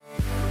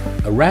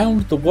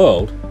Around the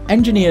world,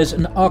 engineers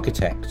and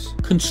architects,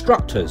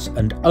 constructors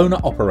and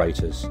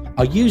owner-operators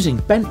are using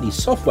Bentley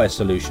software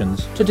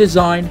solutions to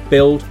design,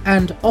 build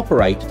and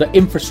operate the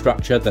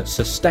infrastructure that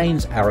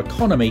sustains our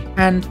economy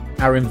and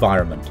our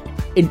environment,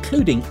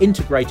 including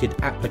integrated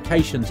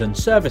applications and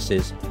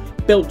services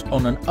built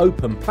on an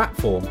open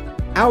platform.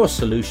 Our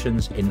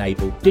solutions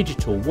enable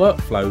digital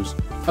workflows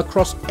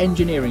across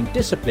engineering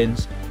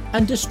disciplines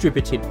and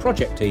distributed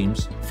project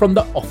teams from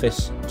the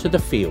office to the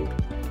field.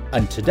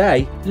 And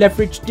today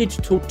leverage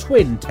digital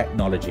twin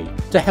technology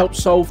to help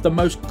solve the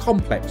most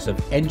complex of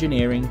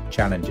engineering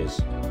challenges.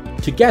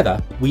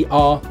 Together, we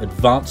are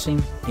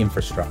advancing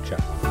infrastructure.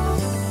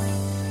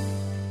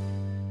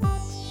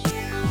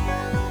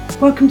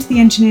 Welcome to the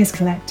Engineers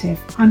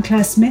Collective. I'm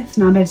Claire Smith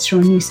and I'm editor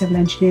on New Civil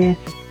Engineer.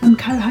 I'm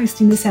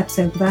co-hosting this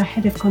episode with our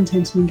Head of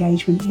Content and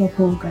Engagement, Rob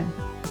Horgan.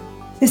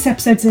 This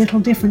episode's a little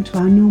different to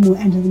our normal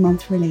end of the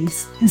month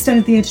release. Instead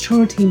of the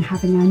editorial team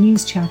having our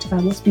news chat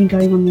about what's been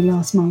going on in the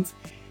last month,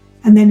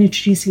 and then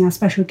introducing our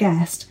special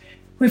guest,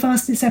 we've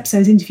asked this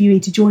episode's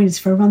interviewee to join us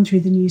for a run through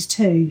the news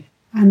too.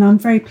 And I'm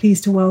very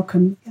pleased to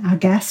welcome our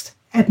guest,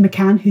 Ed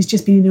McCann, who's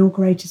just been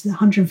inaugurated as the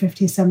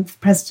 157th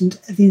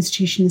President of the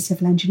Institution of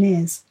Civil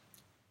Engineers.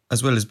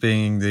 As well as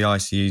being the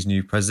ICE's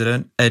new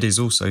president, Ed is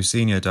also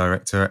Senior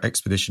Director at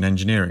Expedition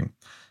Engineering.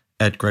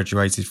 Ed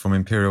graduated from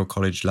Imperial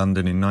College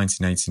London in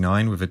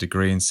 1989 with a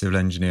degree in civil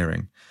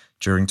engineering.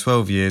 During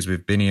 12 years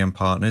with Binney &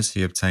 Partners,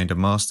 he obtained a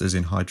Master's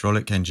in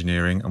Hydraulic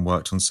Engineering and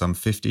worked on some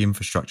 50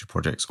 infrastructure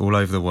projects all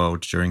over the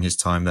world during his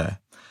time there.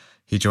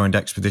 He joined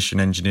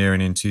Expedition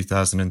Engineering in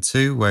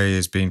 2002, where he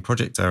has been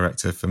Project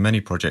Director for many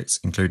projects,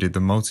 including the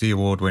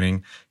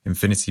multi-award-winning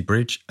Infinity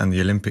Bridge and the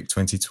Olympic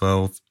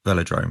 2012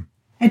 Velodrome.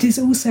 Ed is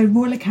also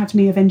Royal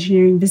Academy of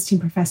Engineering Visiting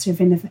Professor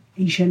of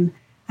Innovation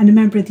and a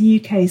member of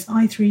the UK's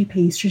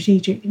I3P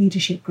Strategic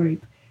Leadership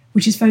Group,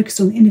 which is focused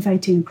on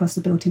innovating across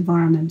the built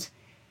environment.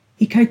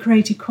 He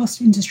co-created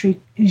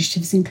cross-industry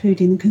initiatives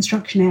including the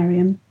Construction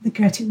Area, the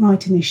Get It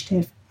Right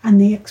initiative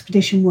and the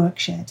Expedition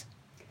Workshed.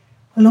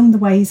 Along the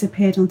way, he's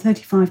appeared on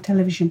 35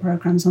 television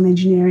programmes on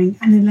engineering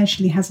and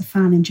allegedly has a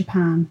fan in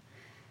Japan.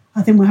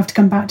 I think we'll have to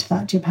come back to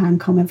that Japan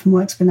comment from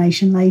More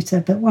Explanation later,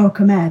 but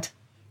welcome, Ed.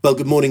 Well,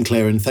 good morning,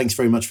 Claire, and thanks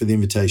very much for the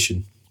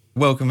invitation.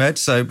 Welcome, Ed.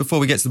 So before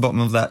we get to the bottom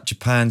of that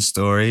Japan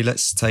story,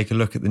 let's take a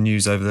look at the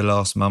news over the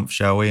last month,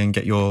 shall we, and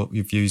get your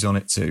views on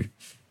it too.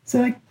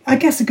 So I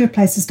guess a good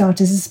place to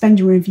start is a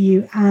spending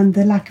review and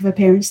the lack of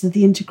appearance of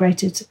the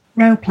integrated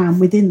rail plan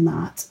within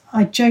that.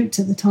 I joked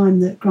at the time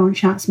that Grant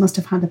Shapps must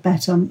have had a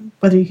bet on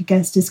whether he could get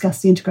us to discuss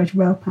the integrated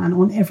rail plan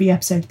on every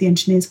episode of the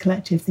Engineers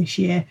Collective this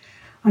year,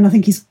 and I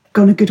think he's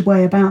gone a good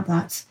way about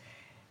that.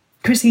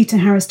 Chris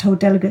Heaton-Harris told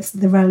delegates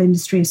at the Rail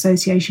Industry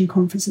Association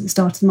conference at the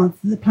start of the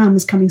month that the plan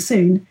was coming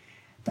soon,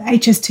 but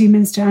HS2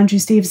 Minister Andrew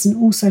Stevenson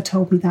also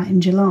told me that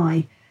in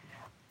July.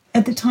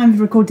 At the time of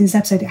recording this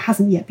episode, it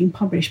hasn't yet been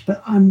published,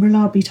 but I'm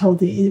reliably told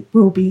that it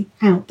will be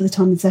out by the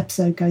time this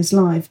episode goes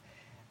live.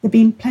 There have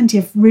been plenty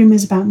of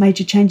rumours about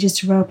major changes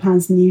to rail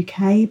plans in the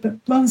UK, but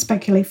rather than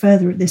speculate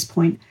further at this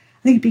point,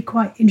 I think it'd be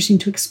quite interesting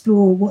to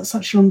explore what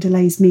such long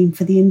delays mean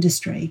for the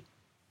industry.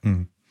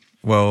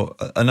 Well,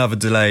 another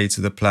delay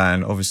to the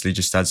plan obviously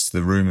just adds to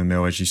the rumour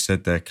mill, as you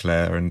said there,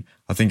 Claire, and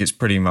I think it's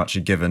pretty much a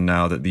given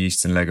now that the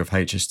eastern leg of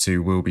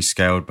HS2 will be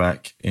scaled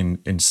back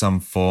in some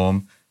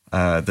form.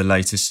 The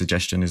latest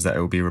suggestion is that it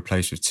will be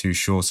replaced with two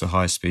shorter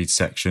high-speed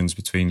sections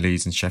between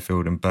Leeds and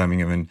Sheffield and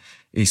Birmingham and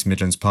East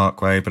Midlands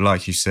Parkway. But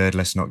like you said,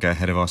 let's not get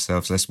ahead of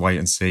ourselves. Let's wait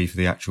and see for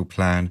the actual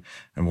plan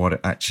and what it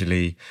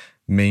actually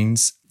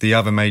means. The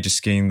other major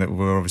scheme that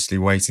we're obviously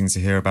waiting to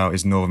hear about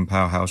is Northern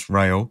Powerhouse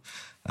Rail.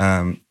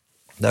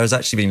 There has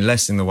actually been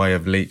less in the way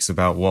of leaks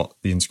about what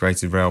the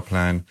integrated rail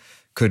plan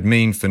could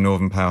mean for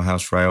Northern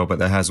Powerhouse Rail, but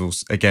there has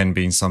also, again,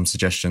 been some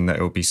suggestion that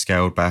it will be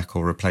scaled back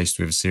or replaced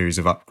with a series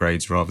of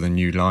upgrades rather than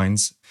new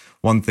lines.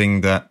 One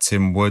thing that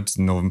Tim Wood,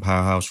 the Northern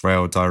Powerhouse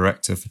Rail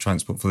Director for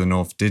Transport for the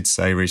North, did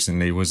say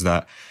recently was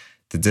that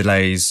the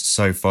delays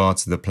so far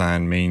to the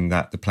plan mean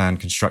that the planned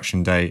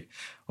construction date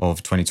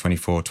of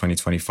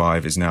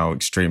 2024-2025 is now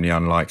extremely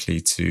unlikely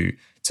to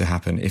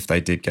happen if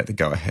they did get the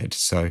go-ahead.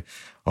 So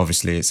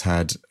obviously it's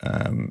had,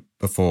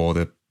 before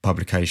the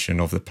publication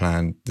of the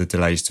plan, the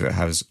delays to it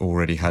has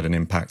already had an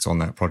impact on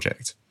that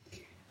project.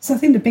 So I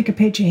think the bigger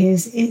picture here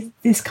is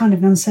this kind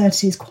of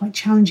uncertainty is quite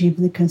challenging for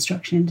the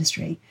construction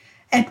industry.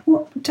 Ed,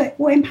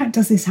 what impact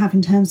does this have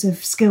in terms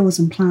of skills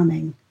and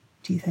planning,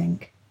 do you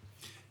think?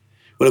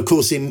 Well, of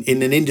course, in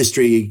an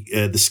industry,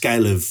 the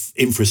scale of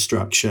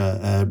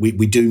infrastructure,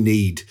 we do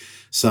need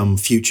some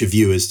future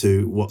view as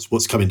to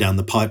what's coming down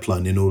the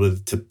pipeline in order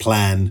to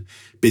plan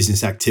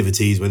business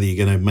activities, whether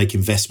you're going to make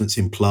investments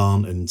in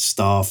plant and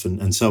staff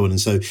and so on. And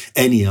so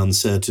any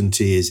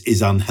uncertainty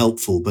is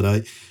unhelpful.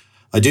 But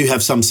I do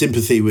have some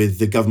sympathy with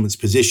the government's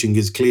position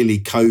because clearly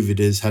COVID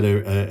has had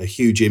a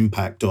huge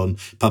impact on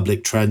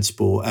public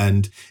transport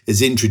and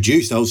has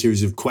introduced a whole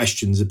series of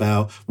questions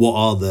about what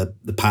are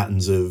the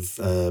patterns of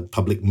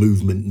public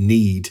movement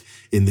need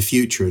in the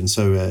future. And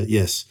so,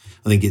 yes,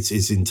 I think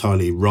it's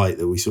entirely right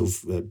that we sort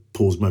of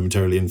pause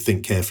momentarily and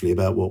think carefully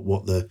about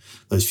what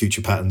those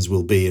future patterns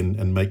will be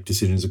and make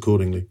decisions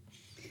accordingly.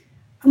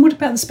 And what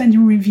about the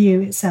spending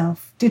review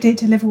itself? Did it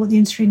deliver what the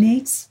industry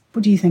needs?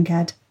 What do you think,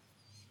 Ed?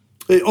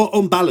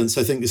 On balance,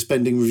 I think the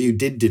spending review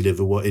did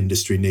deliver what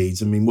industry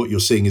needs. I mean, what you're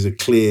seeing is a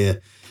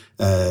clear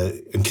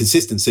and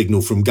consistent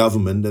signal from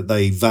government that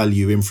they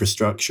value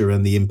infrastructure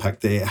and the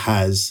impact that it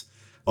has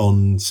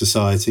on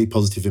society,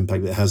 positive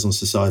impact that it has on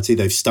society.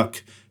 They've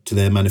stuck to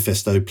their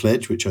manifesto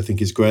pledge, which I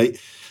think is great.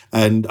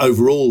 And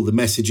overall, the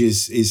message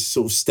is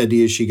sort of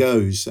steady as she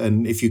goes.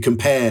 And if you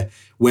compare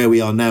where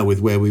we are now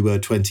with where we were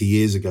 20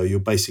 years ago, you're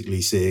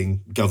basically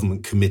seeing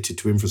government committed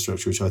to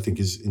infrastructure, which I think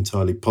is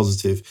entirely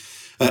positive.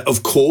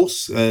 Of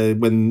course,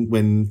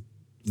 when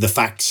the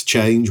facts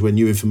change, when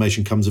new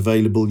information comes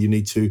available, you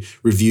need to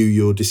review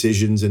your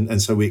decisions.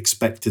 And so we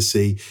expect to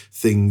see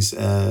things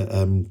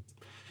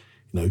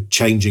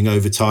changing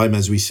over time,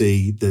 as we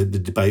see the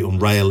debate on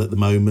rail at the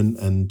moment.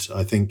 And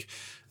I think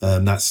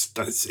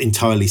that's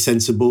entirely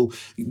sensible.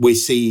 We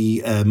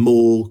see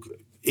more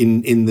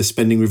in the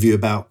spending review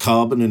about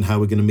carbon and how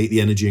we're going to meet the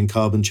energy and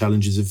carbon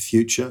challenges of the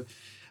future.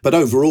 But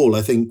overall,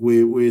 I think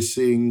we're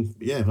seeing,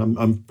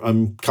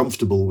 I'm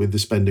comfortable with the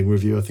spending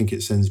review. I think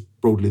it sends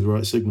broadly the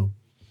right signal.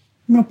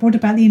 Rob, what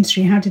about the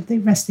industry? How did the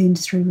rest of the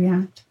industry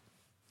react?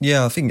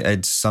 Yeah, I think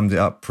Ed summed it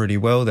up pretty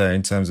well there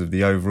in terms of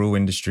the overall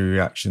industry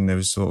reaction. There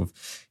was sort of,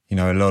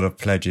 a lot of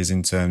pledges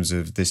in terms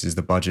of this is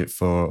the budget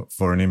for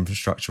an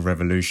infrastructure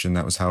revolution.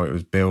 That was how it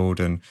was billed.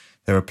 And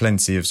there were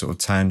plenty of sort of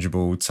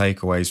tangible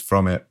takeaways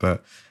from it.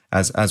 But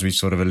as we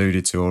sort of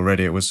alluded to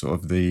already, it was sort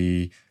of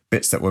the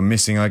bits that were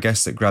missing, I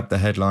guess, that grabbed the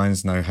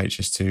headlines. No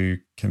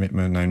HS2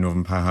 commitment, no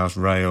Northern Powerhouse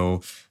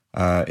Rail.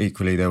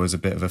 Equally, there was a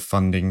bit of a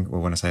funding, or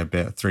when I say a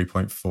bit,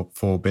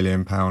 £3.4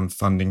 billion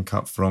funding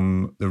cut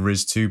from the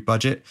RIS2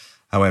 budget.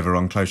 However,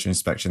 on closer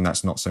inspection,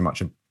 that's not so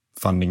much a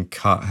funding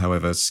cut.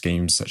 However,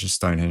 schemes such as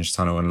Stonehenge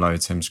Tunnel and Lower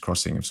Thames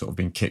Crossing have sort of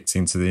been kicked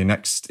into the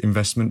next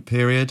investment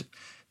period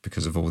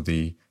because of all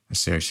the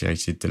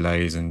associated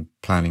delays and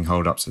planning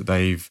hold-ups that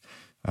they've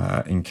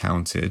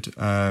encountered.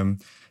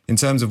 In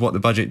terms of what the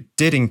budget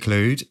did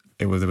include,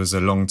 there was a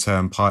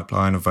long-term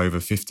pipeline of over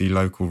 50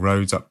 local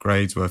roads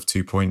upgrades worth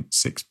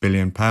 £2.6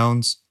 billion.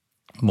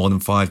 More than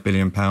 £5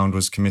 billion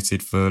was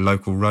committed for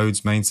local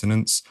roads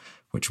maintenance,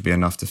 which will be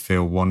enough to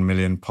fill 1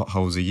 million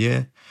potholes a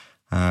year.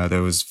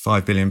 There was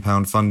 £5 billion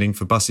funding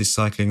for buses,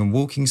 cycling and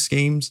walking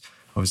schemes.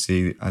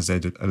 Obviously, as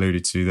Ed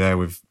alluded to there,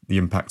 with the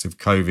impact of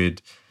COVID,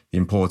 the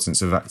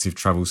importance of active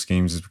travel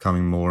schemes is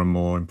becoming more and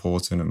more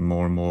important and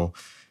more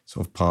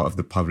sort of part of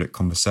the public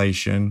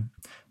conversation.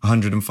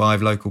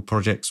 105 local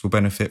projects will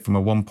benefit from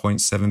a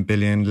 £1.7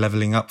 billion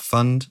levelling up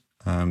fund.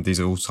 These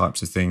are all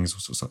types of things, all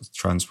sorts of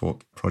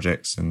transport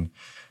projects and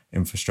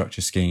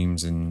infrastructure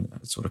schemes and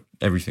sort of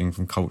everything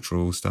from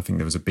cultural stuff. I think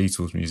there was a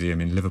Beatles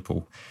museum in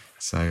Liverpool.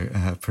 So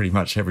pretty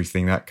much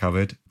everything that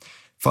covered.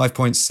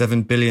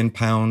 £5.7 billion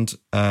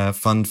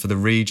fund for the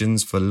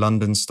regions for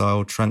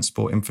London-style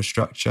transport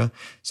infrastructure.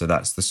 So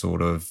that's the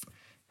sort of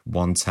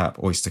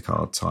one-tap Oyster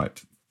card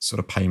type sort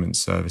of payment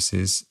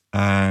services.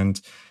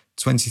 And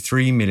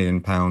 £23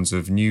 million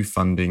of new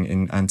funding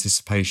in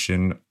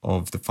anticipation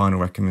of the final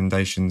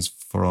recommendations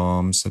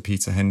from Sir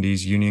Peter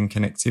Hendy's Union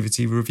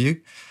Connectivity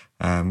Review,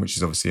 which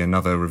is obviously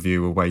another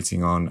review we're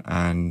waiting on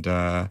and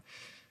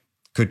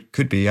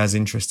could be as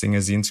interesting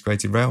as the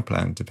integrated rail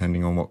plan,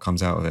 depending on what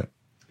comes out of it.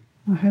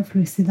 Well,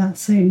 hopefully we'll see that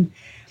soon.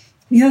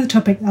 The other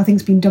topic I think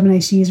has been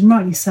dominating news, and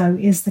rightly so,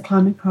 is the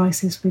climate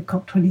crisis with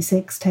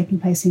COP26 taking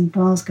place in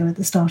Glasgow at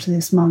the start of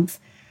this month.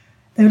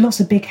 There are lots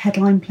of big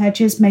headline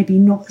pledges, maybe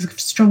not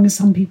as strong as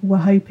some people were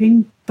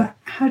hoping, but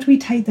how do we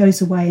take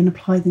those away and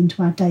apply them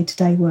to our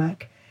day-to-day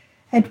work?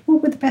 Ed,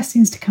 what were the best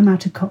things to come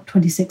out of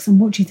COP26 and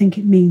what do you think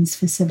it means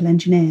for civil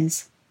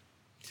engineers?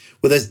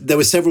 Well, there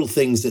were several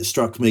things that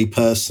struck me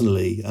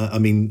personally. I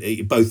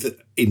mean, both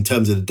in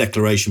terms of the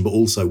declaration, but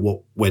also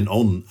what went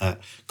on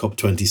at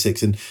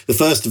COP26. And the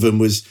first of them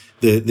was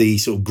the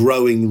sort of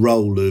growing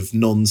role of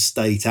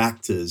non-state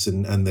actors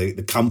and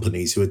the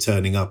companies who are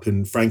turning up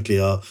and frankly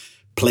are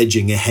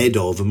pledging ahead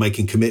of and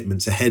making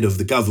commitments ahead of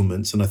the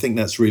governments. And I think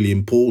that's really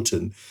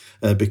important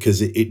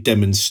because it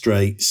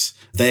demonstrates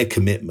their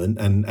commitment.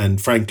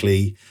 And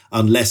frankly,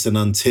 unless and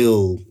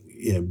until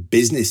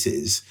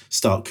businesses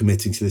start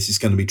committing to this, it's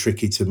going to be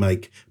tricky to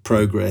make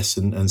progress.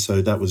 And so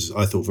that was,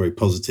 I thought, very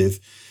positive.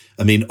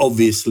 I mean,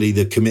 obviously,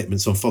 the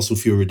commitments on fossil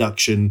fuel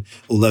reduction,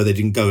 although they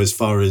didn't go as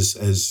far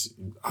as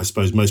I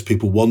suppose most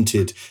people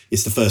wanted,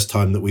 it's the first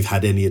time that we've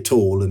had any at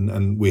all.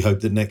 And we hope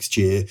that next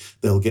year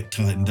they'll get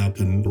tightened up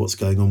and what's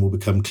going on will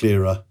become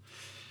clearer.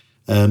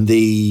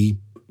 The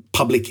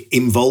public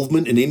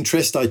involvement and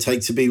interest I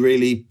take to be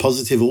really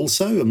positive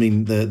also. I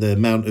mean, the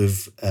amount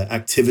of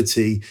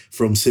activity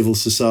from civil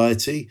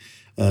society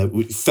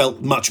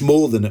felt much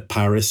more than at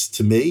Paris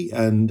to me.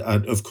 And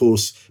of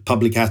course,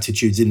 public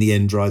attitudes in the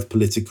end drive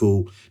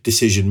political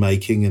decision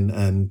making.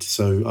 And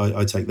so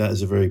I take that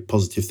as a very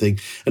positive thing.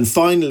 And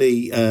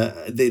finally,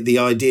 the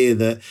idea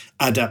that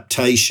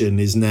adaptation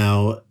is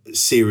now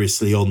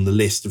seriously on the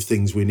list of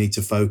things we need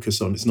to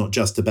focus on. It's not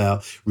just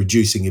about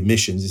reducing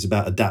emissions, it's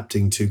about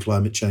adapting to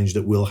climate change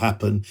that will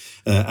happen.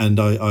 And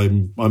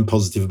I'm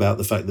positive about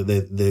the fact that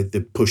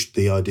they've pushed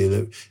the idea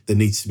that there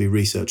needs to be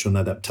research on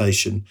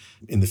adaptation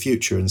in the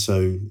future. And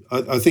so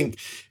I think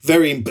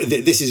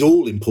this is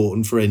all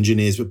important for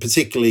engineers, but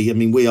particularly, I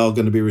mean, we are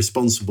going to be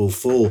responsible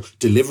for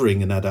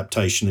delivering an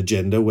adaptation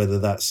agenda, whether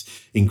that's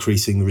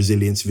increasing the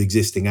resilience of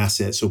existing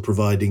assets or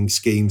providing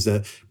schemes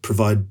that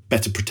provide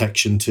better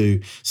protection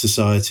to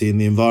society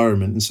and the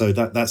environment. And so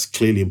that's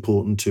clearly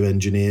important to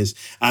engineers,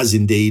 as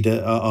indeed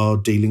are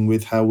dealing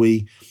with how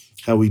we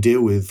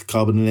deal with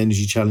carbon and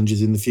energy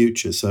challenges in the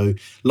future. So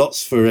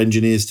lots for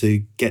engineers to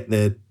get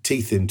their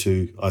teeth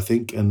into, I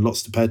think, and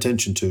lots to pay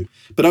attention to.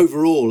 But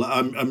overall,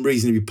 I'm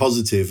reasonably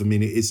positive. I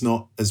mean, it's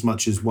not as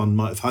much as one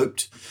might have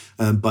hoped,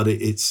 but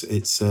it's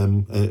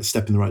a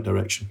step in the right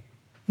direction.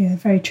 Yeah,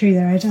 very true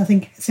there, Ed. I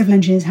think civil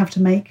engineers have to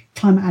make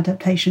climate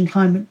adaptation,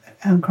 climate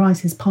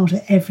crisis part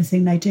of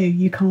everything they do.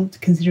 You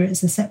can't consider it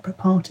as a separate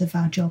part of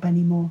our job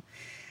anymore.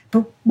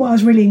 But what I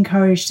was really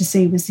encouraged to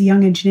see was the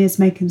young engineers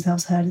making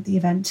themselves heard at the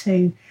event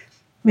too.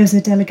 There was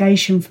a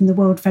delegation from the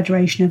World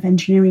Federation of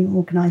Engineering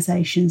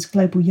Organisations,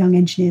 Global Young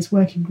Engineers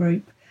Working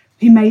Group,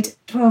 who made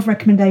 12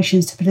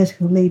 recommendations to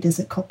political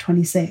leaders at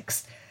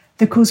COP26.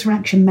 The Calls for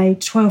Action made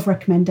 12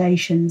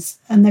 recommendations,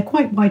 and they're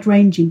quite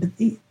wide-ranging, but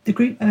the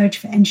group urged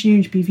for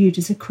engineering to be viewed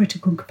as a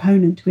critical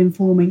component to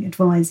informing,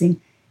 advising,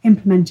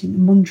 implementing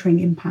and monitoring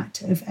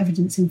impact of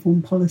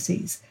evidence-informed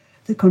policies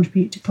that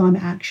contribute to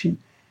climate action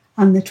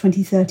and the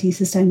 2030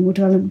 Sustainable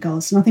Development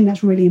Goals. And I think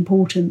that's really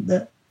important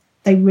that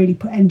they really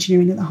put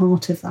engineering at the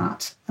heart of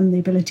that and the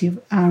ability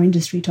of our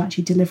industry to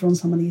actually deliver on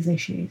some of these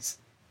issues.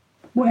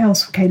 What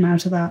else came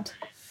out of that?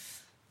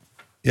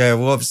 Yeah,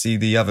 well, obviously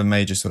the other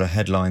major sort of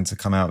headline to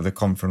come out of the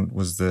conference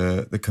was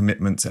the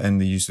commitment to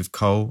end the use of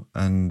coal.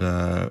 And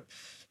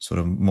sort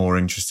of more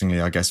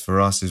interestingly, I guess,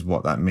 for us is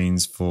what that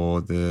means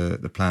for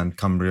the planned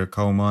Cumbria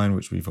coal mine,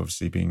 which we've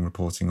obviously been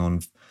reporting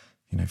on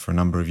for a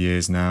number of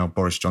years now.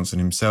 Boris Johnson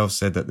himself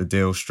said that the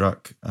deal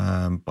struck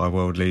by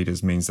world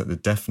leaders means that the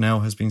death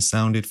knell has been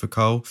sounded for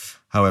coal.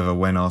 However,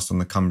 when asked on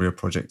the Cumbria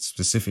project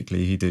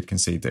specifically, he did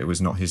concede that it was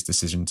not his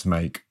decision to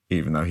make,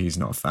 even though he's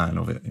not a fan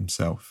of it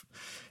himself.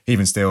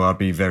 Even still, I'd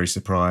be very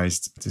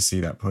surprised to see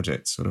that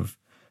project sort of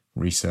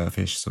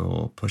resurface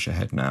or push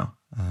ahead now,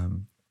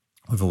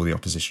 with all the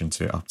opposition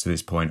to it up to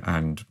this point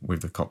and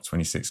with the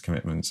COP26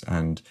 commitments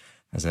and,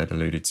 as Ed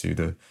alluded to,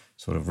 the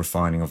sort of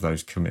refining of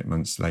those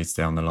commitments later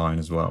down the line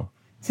as well.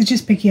 So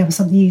just picking up on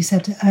something you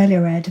said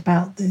earlier, Ed,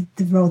 about the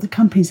role that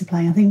companies are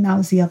playing, I think that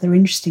was the other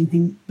interesting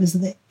thing, was that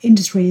the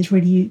industry has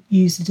really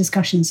used the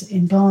discussions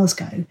in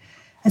Glasgow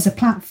as a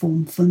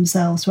platform for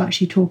themselves to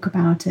actually talk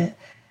about it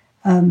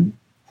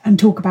and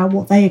talk about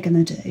what they are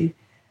going to do.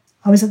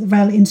 I was at the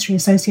Rail Industry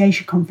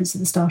Association conference at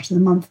the start of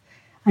the month,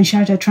 and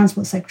Shadow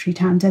Transport Secretary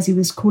Tam Desi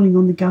was calling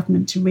on the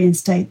government to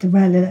reinstate the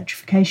rail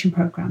electrification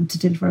programme to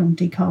deliver on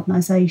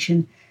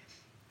decarbonisation.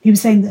 He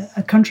was saying that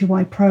a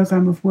countrywide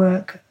programme of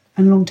work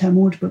and long-term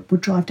order book would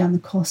drive down the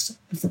cost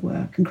of the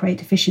work and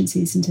create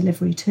efficiencies in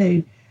delivery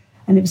too.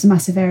 And it was a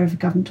massive area for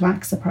government to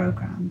axe the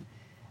programme.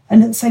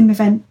 And at the same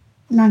event,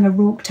 Laing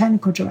O'Rourke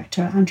Technical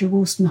Director Andrew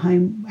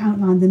Wolstenholme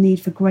outlined the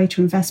need for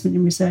greater investment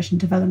in research and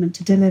development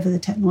to deliver the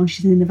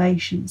technologies and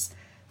innovations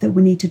that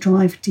we need to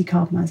drive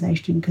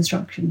decarbonisation in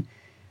construction.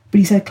 But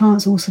he said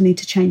clients also need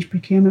to change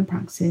procurement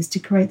practices to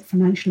create the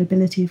financial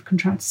ability of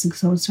contractors and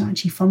consultants to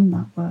actually fund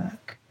that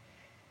work.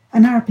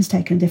 And Arup has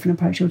taken a different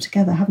approach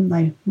altogether, haven't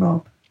they,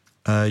 Rob?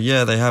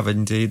 Yeah, they have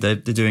indeed. They're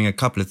doing a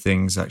couple of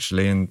things,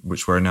 actually, and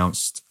which were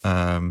announced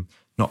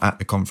not at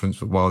the conference,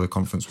 but while the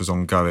conference was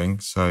ongoing.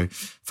 So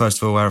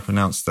first of all, Arup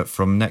announced that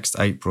from next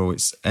April,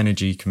 its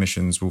energy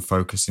commissions will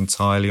focus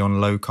entirely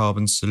on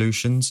low-carbon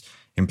solutions,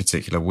 in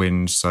particular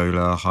wind,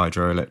 solar,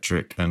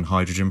 hydroelectric and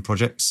hydrogen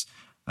projects.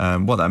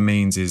 What that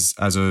means is,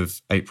 as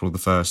of April the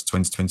 1st,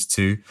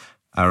 2022,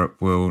 Arup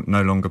will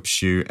no longer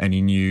pursue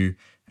any new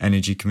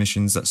energy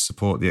commissions that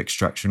support the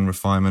extraction,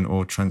 refinement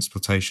or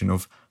transportation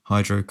of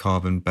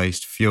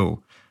hydrocarbon-based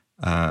fuel.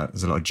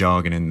 There's a lot of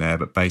jargon in there,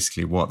 but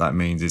basically what that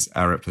means is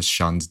Arup has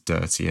shunned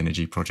dirty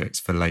energy projects,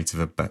 for lack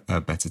of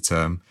a better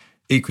term.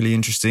 Equally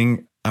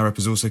interesting, Arup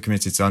has also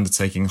committed to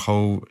undertaking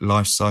whole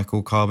life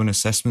cycle carbon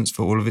assessments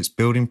for all of its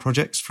building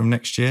projects from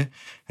next year,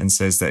 and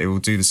says that it will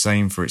do the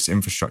same for its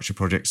infrastructure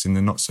projects in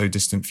the not so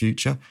distant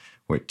future,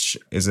 which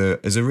is a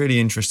really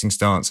interesting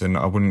stance, and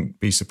I wouldn't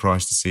be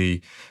surprised to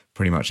see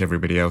pretty much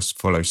everybody else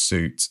follow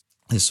suit.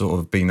 There's sort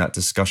of been that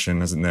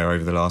discussion, hasn't there,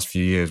 over the last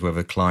few years,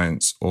 whether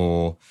clients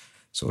or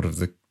sort of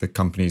the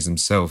companies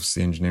themselves,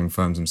 the engineering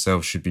firms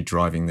themselves, should be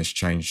driving this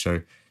change.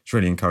 So it's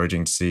really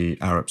encouraging to see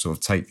Arup sort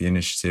of take the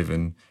initiative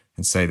and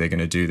say they're going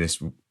to do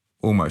this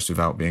almost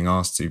without being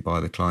asked to by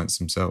the clients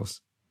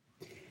themselves.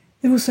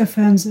 There are also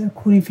firms that are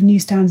calling for new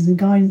standards and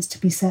guidance to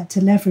be set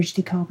to leverage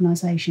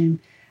decarbonisation.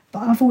 But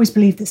I've always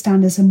believed that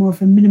standards are more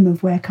of a minimum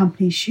of where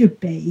companies should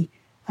be,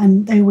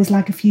 and they always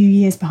lag a few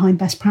years behind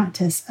best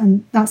practice.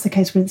 And that's the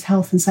case whether it's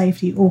health and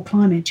safety or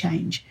climate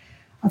change.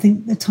 I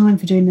think the time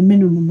for doing the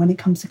minimum when it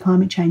comes to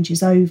climate change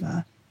is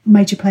over.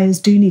 Major players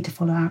do need to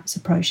follow Arup's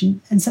approach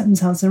and set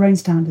themselves their own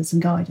standards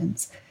and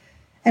guidance.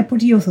 Ed,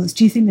 what are your thoughts?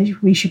 Do you think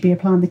that we should be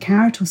applying the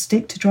carrot or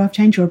stick to drive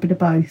change, or a bit of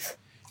both?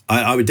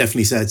 I would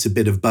definitely say it's a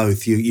bit of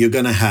both. You're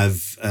going to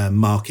have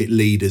market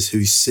leaders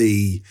who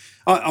see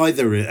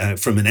either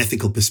from an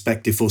ethical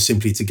perspective or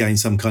simply to gain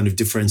some kind of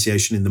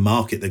differentiation in the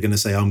market. They're going to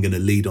say, I'm going to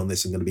lead on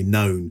this. I'm going to be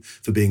known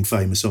for being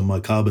famous on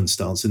my carbon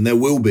stance. And there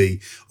will be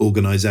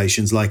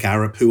organisations like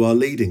Arup who are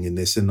leading in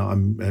this. And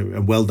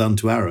I'm well done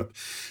to Arup.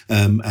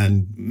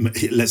 And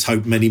let's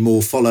hope many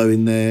more follow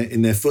in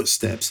their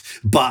footsteps.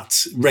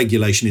 But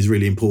regulation is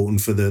really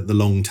important for the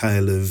long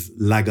tail of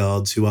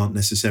laggards who aren't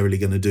necessarily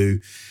going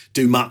to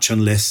do much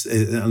unless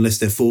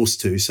they're forced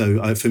to.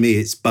 So for me,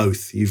 it's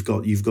both.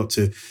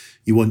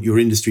 You want your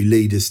industry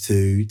leaders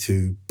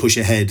to push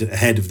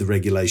ahead of the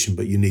regulation,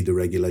 but you need the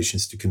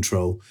regulations to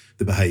control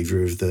the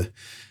behaviour of the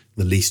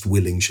least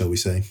willing, shall we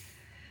say.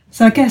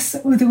 So I guess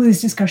with all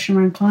this discussion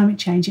around climate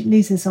change, it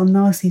leads us on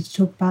nicely to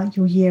talk about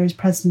your year as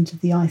president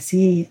of the ICE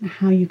and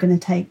how you're going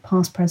to take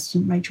past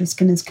President Rachel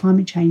Skinner's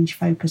climate change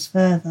focus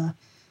further.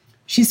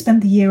 She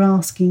spent the year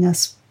asking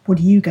us, what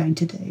are you going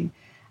to do?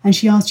 And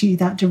she asked you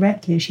that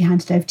directly as she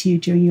handed over to you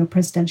during your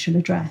presidential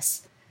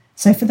address.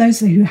 So for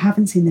those who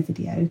haven't seen the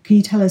video, can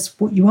you tell us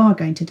what you are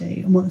going to do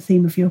and what the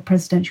theme of your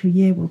presidential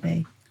year will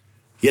be?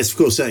 Yes, of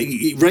course.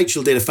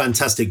 Rachel did a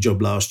fantastic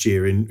job last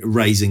year in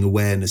raising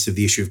awareness of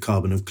the issue of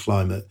carbon and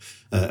climate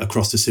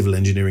across the civil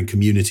engineering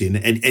community.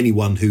 And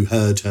anyone who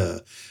heard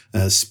her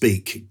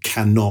speak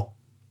cannot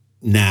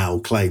now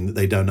claim that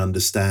they don't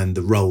understand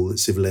the role that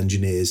civil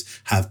engineers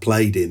have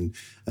played in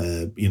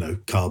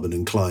carbon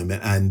and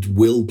climate and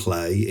will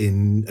play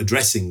in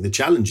addressing the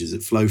challenges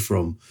that flow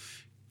from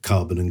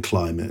carbon and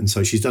climate. And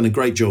so she's done a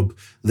great job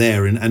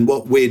there. And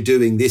what we're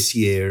doing this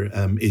year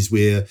is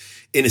we're,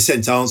 in a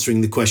sense,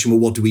 answering the question, well,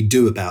 what do we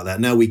do about that?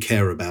 Now we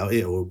care about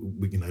it, or,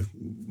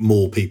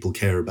 more people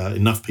care about it,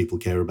 enough people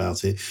care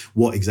about it.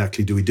 What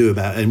exactly do we do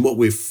about it? And what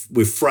we're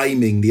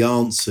framing the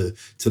answer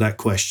to that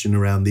question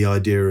around the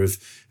idea of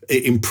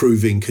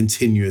improving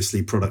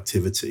continuously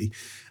productivity.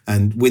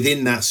 And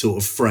within that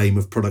sort of frame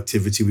of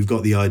productivity, we've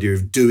got the idea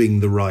of doing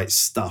the right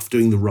stuff,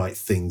 doing the right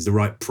things, the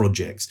right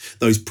projects,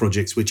 those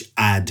projects which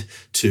add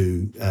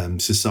to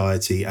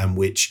society and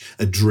which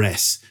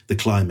address the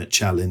climate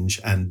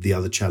challenge and the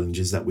other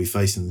challenges that we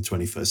face in the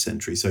 21st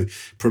century. So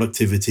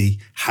productivity,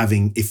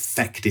 having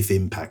effective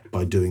impact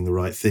by doing the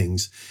right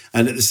things.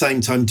 And at the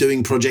same time,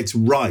 doing projects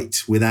right,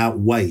 without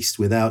waste,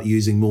 without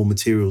using more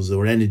materials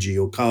or energy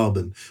or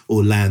carbon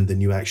or land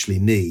than you actually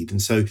need.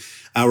 And so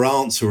our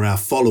answer, our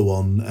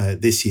follow-on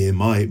this year,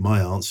 my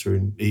answer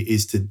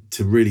is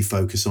to really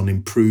focus on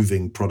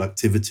improving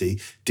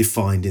productivity,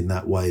 defined in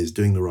that way as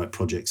doing the right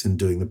projects and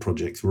doing the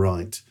projects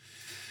right.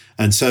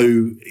 And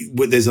so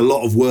there's a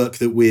lot of work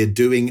that we're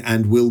doing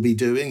and will be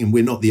doing, and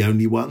we're not the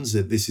only ones.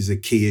 This is a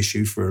key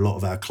issue for a lot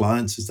of our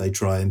clients as they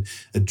try and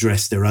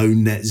address their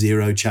own net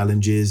zero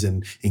challenges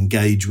and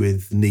engage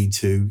with the need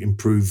to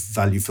improve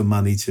value for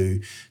money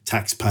to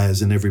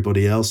taxpayers and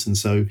everybody else. And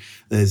so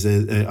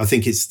I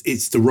think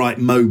it's the right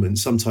moment.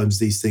 Sometimes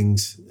these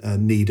things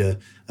need a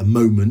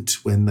moment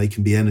when they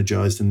can be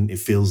energized, and it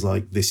feels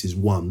like this is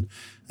one.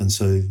 And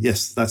so,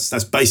 yes,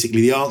 that's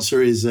basically the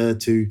answer is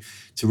to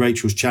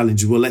Rachel's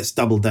challenge. Well, let's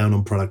double down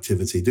on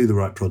productivity, do the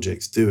right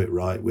projects, do it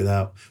right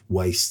without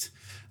waste.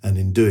 And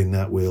in doing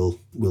that, we'll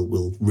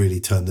really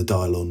turn the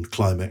dial on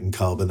climate and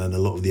carbon and a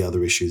lot of the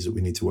other issues that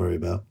we need to worry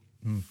about.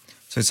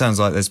 So it sounds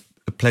like there's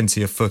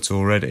plenty afoot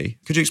already.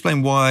 Could you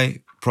explain why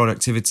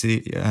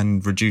productivity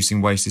and reducing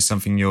waste is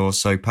something you're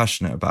so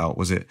passionate about?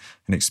 Was it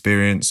an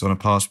experience on a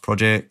past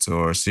project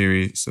or a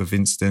series of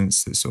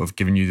incidents that's sort of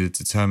given you the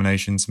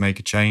determination to make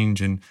a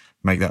change and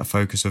make that a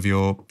focus of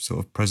your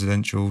sort of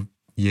presidential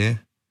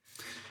year?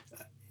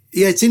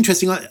 Yeah, it's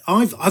interesting.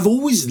 I've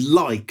always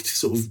liked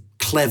sort of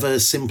clever,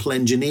 simple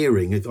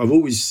engineering. I've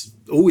always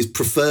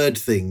preferred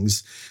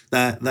things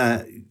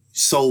that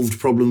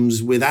solved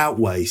problems without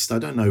waste. I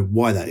don't know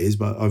why that is,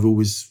 but I've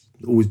always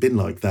been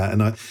like that.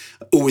 And I've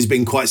always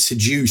been quite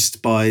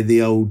seduced by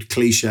the old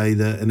cliche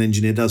that an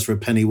engineer does for a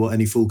penny what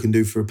any fool can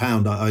do for a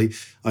pound. I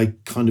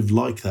kind of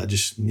like that,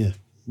 just,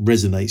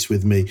 resonates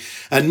with me.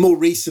 And more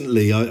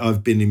recently,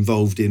 I've been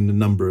involved in a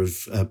number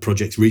of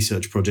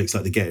research projects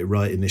like the Get It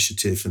Right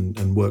initiative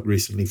and worked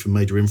recently for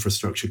major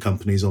infrastructure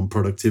companies on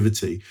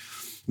productivity,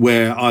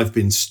 where I've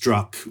been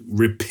struck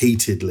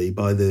repeatedly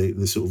by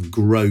the sort of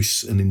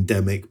gross and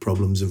endemic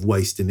problems of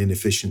waste and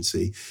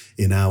inefficiency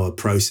in our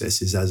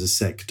processes as a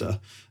sector,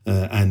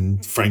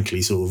 and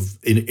frankly sort of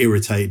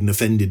irritated and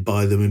offended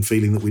by them and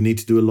feeling that we need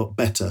to do a lot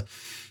better.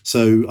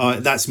 So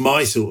that's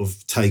my sort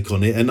of take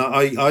on it. And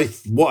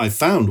what I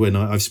found when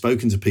I've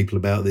spoken to people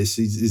about this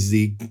is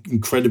the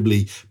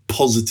incredibly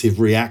positive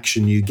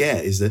reaction you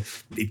get is that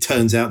it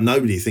turns out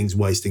nobody thinks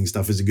wasting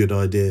stuff is a good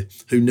idea.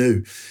 Who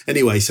knew?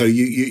 Anyway, so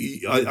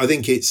I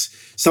think it's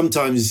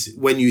sometimes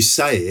when you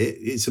say it,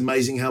 it's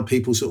amazing how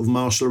people sort of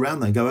marshal around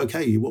that and go,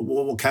 okay,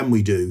 what can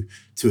we do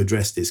to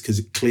address this? Because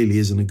it clearly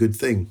isn't a good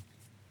thing.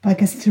 But I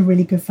guess it's a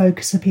really good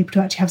focus for people to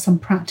actually have some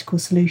practical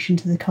solution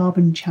to the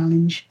carbon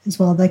challenge as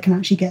well. They can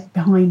actually get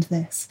behind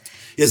this.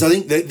 Yes, I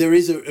think that there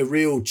is a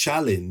real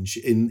challenge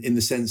in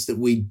the sense that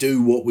we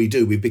do what we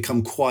do. We've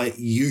become quite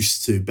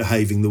used to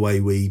behaving the way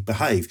we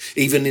behave.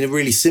 Even in a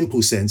really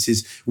simple sense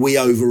is we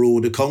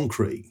overorder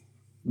concrete.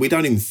 We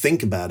don't even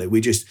think about it.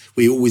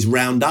 We always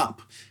round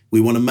up. We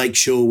want to make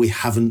sure we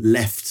haven't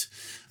left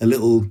a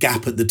little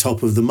gap at the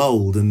top of the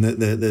mould and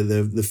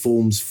the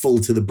form's full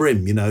to the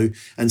brim,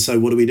 And so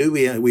what do?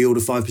 We order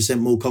 5%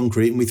 more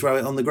concrete and we throw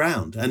it on the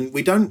ground. And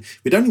we don't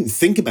even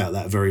think about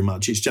that very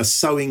much. It's just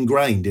so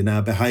ingrained in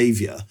our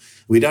behaviour.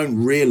 We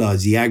don't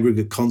realise the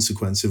aggregate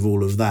consequence of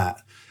all of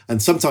that.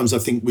 And sometimes I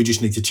think we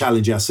just need to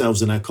challenge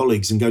ourselves and our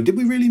colleagues and go, did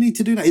we really need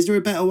to do that? Is there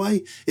a better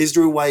way? Is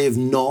there a way of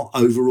not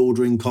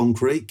over-ordering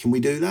concrete? Can we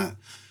do that?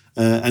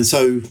 And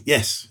so,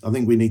 yes, I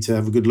think we need to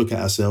have a good look at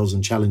ourselves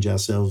and challenge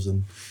ourselves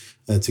and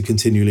to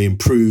continually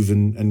improve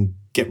and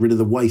get rid of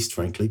the waste,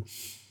 frankly.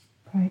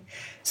 Right.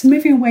 So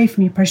moving away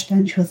from your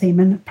presidential theme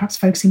and perhaps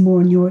focusing more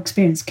on your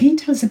experience, can you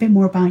tell us a bit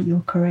more about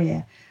your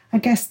career? I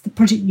guess the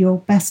project you're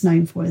best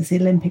known for is the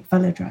Olympic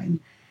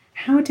Velodrome.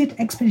 How did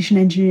expedition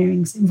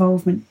engineering's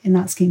involvement in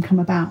that scheme come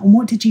about, and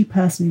what did you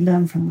personally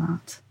learn from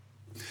that?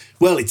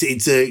 Well,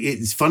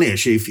 it's funny,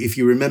 actually. If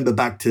you remember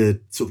back to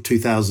sort of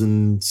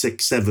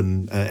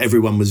 2006-07,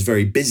 everyone was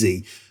very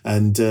busy.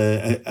 And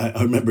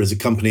I remember as a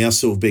company, us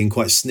sort of being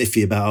quite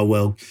sniffy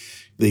about,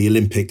 the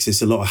Olympics,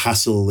 it's a lot of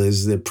hassle.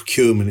 There's the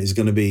procurement is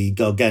going to be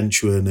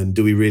gargantuan, and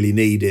do we really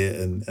need it,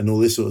 and all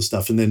this sort of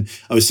stuff. And then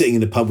I was sitting in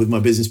the pub with my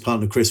business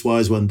partner, Chris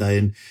Wise, one day,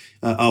 and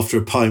after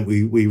a pint,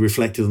 we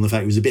reflected on the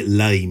fact it was a bit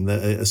lame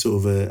that a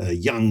sort of a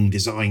young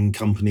design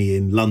company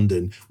in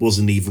London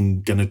wasn't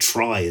even going to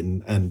try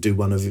and do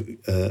one of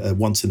a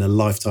once in a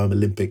lifetime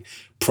Olympic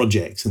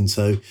projects. And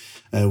so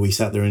we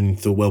sat there and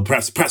thought, well,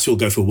 perhaps we'll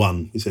go for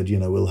one. We said,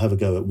 we'll have a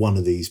go at one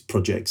of these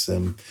projects.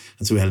 And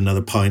so we had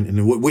another pint,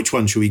 and which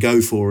one should we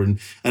go for? And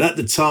at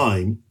the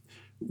time,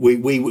 we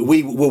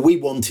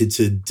wanted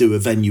to do a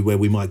venue where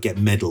we might get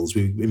medals.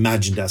 We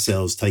imagined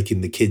ourselves taking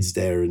the kids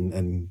there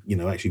and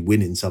actually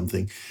winning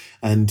something.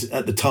 And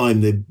at the time,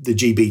 the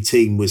GB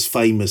team was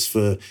famous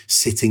for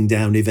sitting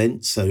down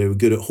events. So they were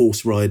good at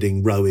horse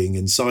riding, rowing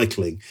and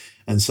cycling.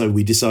 And so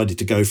we decided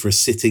to go for a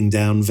sitting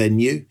down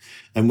venue.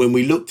 And when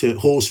we looked at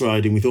horse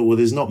riding, we thought, well,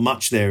 there's not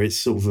much there. It's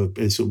sort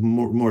of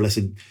more or less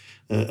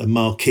a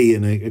marquee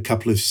and a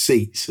couple of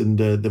seats, and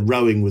the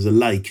rowing was a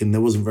lake, and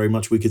there wasn't very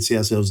much we could see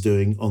ourselves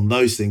doing on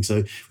those things.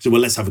 So well,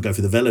 let's have a go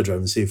for the velodrome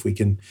and see if we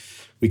can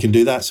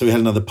do that. So we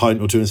had another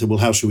pint or two and said, well,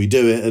 how should we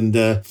do it? And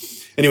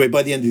anyway,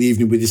 by the end of the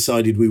evening, we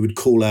decided we would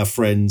call our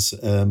friends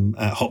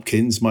at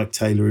Hopkins, Mike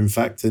Taylor, in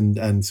fact,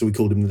 and so we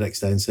called him the next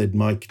day and said,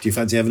 Mike, do you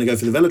fancy having a go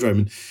for the velodrome?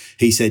 And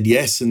he said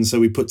yes, and so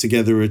we put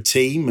together a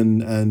team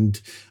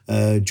and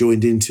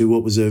joined into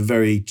what was a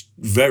very,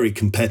 very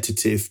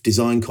competitive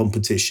design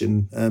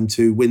competition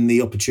to win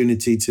the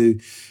opportunity to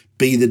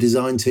be the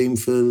design team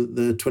for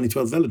the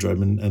 2012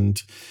 velodrome.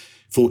 And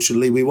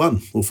fortunately, we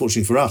won. Well,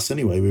 fortunately for us,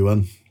 anyway, we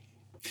won.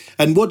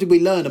 And what did we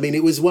learn? I mean,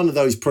 it was one of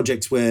those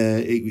projects where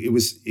it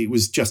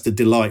was just a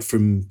delight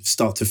from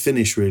start to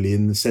finish, really,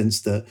 in the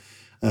sense that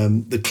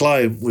the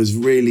client was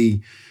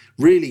really,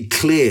 really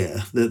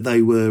clear that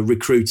they were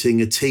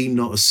recruiting a team,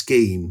 not a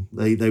scheme.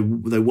 They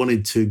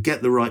wanted to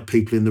get the right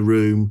people in the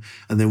room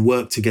and then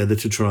work together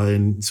to try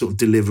and sort of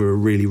deliver a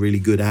really, really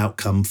good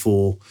outcome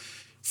for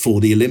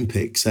the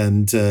Olympics.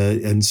 And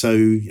so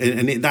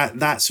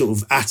that sort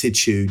of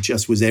attitude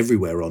just was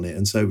everywhere on it.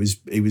 And so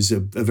it was a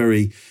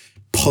very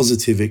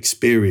positive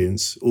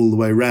experience all the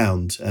way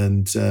around.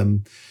 And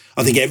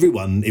I think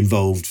everyone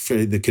involved,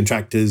 the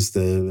contractors,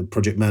 the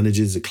project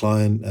managers, the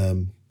client,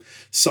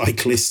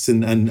 cyclists,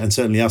 and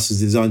certainly us as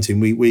the design team,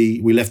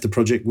 we left the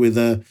project with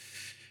a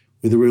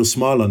real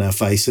smile on our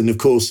face. And of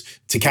course,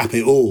 to cap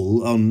it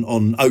all,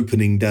 on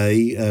opening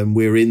day,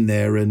 we're in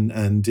there,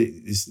 and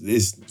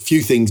there's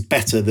few things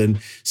better than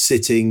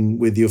sitting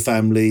with your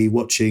family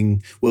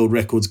watching world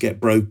records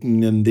get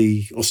broken and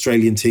the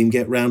Australian team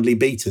get roundly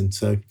beaten.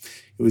 So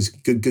it was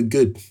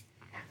good.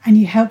 And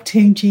you helped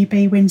Team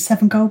GB win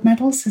 7 gold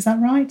medals, is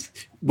that right?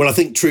 Well, I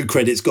think true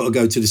credit's got to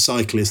go to the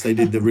cyclists. They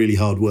did the really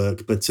hard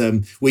work, but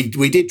we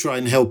did try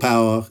and help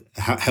out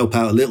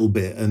a little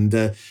bit.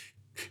 And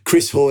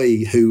Chris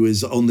Hoy, who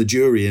was on the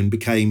jury and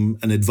became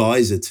an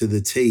advisor to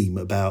the team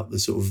about the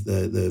sort of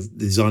the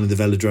design of the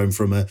velodrome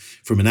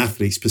from an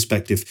athlete's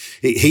perspective,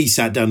 he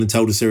sat down and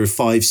told us there are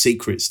 5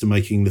 secrets to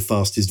making the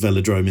fastest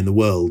velodrome in the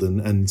world,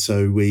 and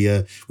so we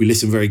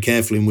listened very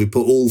carefully, and we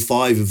put all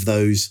 5 of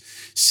those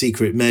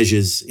secret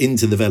measures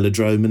into the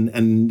velodrome,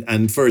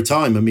 and for a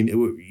time, I mean,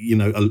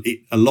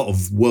 a lot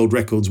of world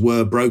records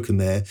were broken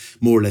there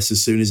more or less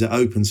as soon as it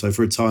opened. So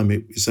for a time,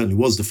 it certainly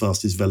was the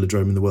fastest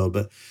velodrome in the world,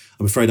 but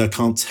I'm afraid I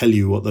can't tell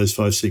you what those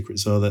 5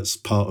 secrets are. That's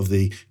part of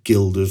the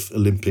Guild of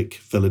Olympic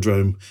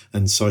Velodrome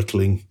and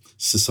Cycling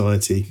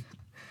Society.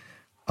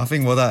 I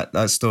think what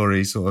that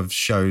story sort of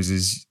shows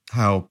is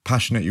how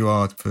passionate you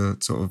are for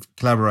sort of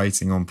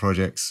collaborating on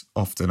projects,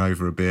 often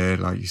over a beer,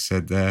 like you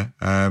said there.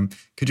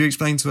 Could you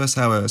explain to us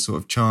how a sort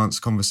of chance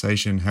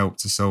conversation helped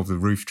to solve the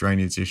roof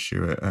drainage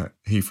issue at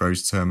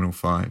Heathrow's Terminal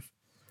 5?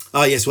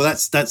 Ah, yes. Well,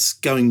 that's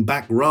going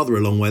back rather a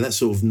long way. That's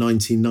sort of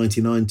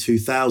 1999,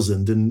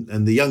 2000.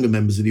 And the younger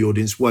members of the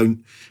audience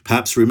won't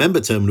perhaps remember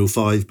Terminal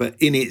 5, but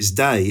in its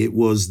day, it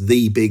was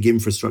the big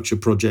infrastructure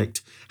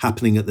project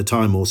happening at the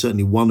time, or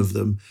certainly one of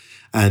them.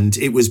 And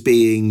it was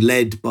being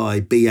led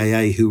by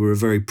BAA, who were a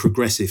very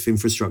progressive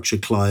infrastructure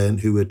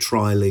client, who were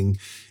trialing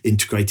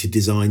integrated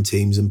design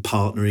teams and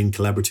partnering,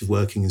 collaborative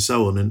working and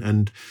so on.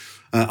 And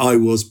I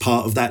was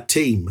part of that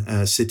team,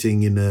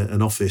 sitting in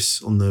an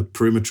office on the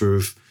perimeter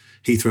of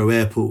Heathrow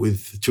Airport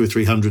with 200 or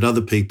 300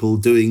 other people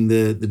doing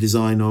the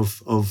design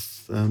of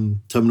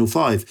Terminal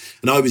 5.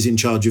 And I was in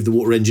charge of the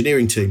water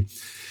engineering team.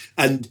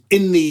 And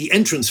in the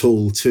entrance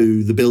hall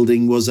to the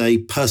building was a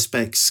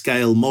perspex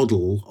scale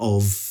model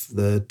of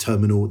the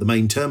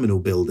main terminal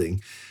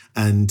building.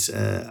 And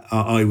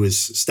I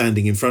was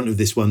standing in front of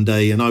this one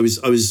day, and I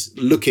was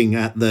looking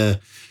at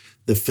the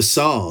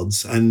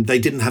facades, and they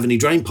didn't have any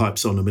drain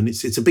pipes on them. And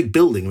it's a big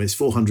building. I mean, it's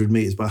 400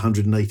 metres by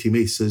 180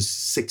 metres. So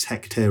it's a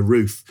 6-hectare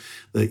roof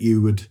that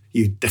you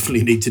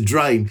definitely need to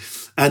drain.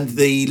 And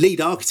the lead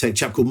architect, a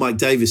chap called Mike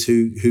Davis,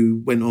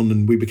 who went on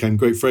and we became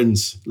great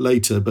friends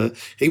later, but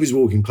he was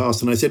walking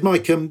past and I said,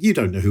 Mike, you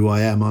don't know who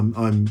I am.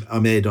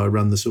 I'm Ed. I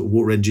run the sort of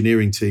water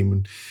engineering team,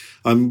 and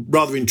I'm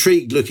rather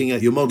intrigued looking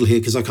at your model here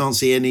because I can't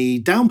see any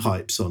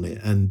downpipes on it.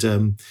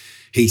 And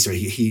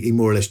he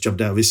more or less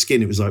jumped out of his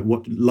skin. It was like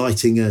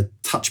lighting a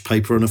touch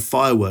paper on a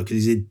firework. And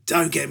he said,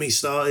 don't get me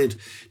started.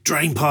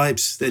 Drain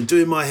pipes, they're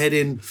doing my head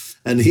in.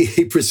 And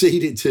he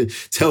proceeded to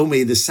tell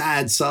me the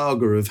sad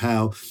saga of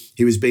how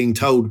he was being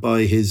told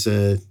by his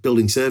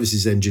building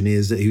services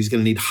engineers that he was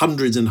going to need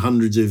hundreds and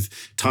hundreds of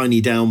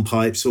tiny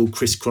downpipes all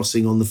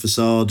crisscrossing on the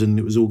facade, and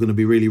it was all going to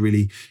be really,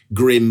 really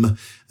grim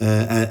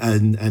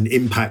and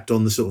impact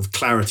on the sort of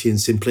clarity and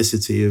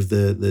simplicity of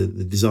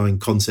the design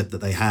concept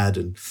that they had.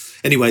 And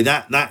anyway,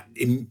 that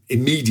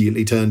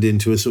immediately turned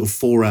into a sort of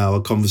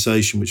 4-hour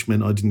conversation, which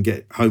meant I didn't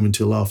get home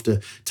until after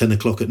 10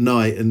 o'clock at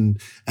night,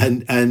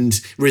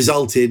 and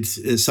resulted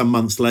some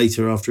months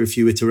later, after a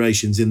few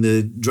iterations, in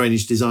the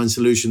drainage design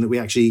solution that we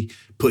actually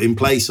put in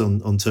place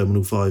on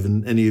Terminal 5.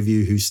 And any of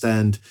you who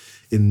stand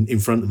in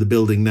front of the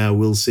building now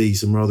will see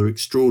some rather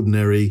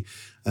extraordinary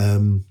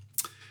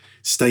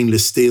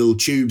stainless steel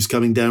tubes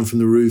coming down from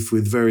the roof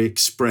with very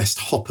expressed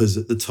hoppers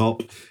at the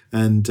top,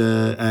 and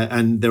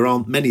there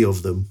aren't many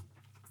of them.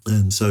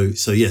 And so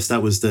yes,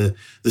 that was the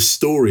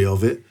story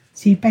of it.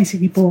 So you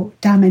basically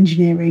brought dam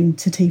engineering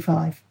to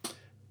T5.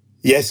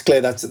 Yes,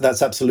 Claire,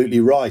 that's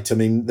absolutely right. I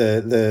mean,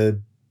 the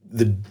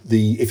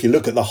if you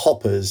look at the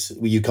hoppers,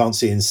 you can't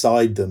see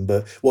inside them,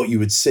 but what you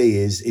would see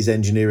is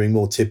engineering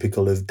more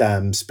typical of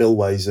dam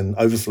spillways and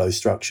overflow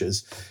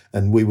structures.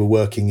 And we were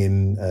working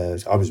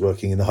I was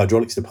working in the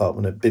hydraulics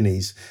department at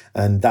Binnie's,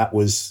 and that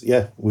was,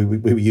 we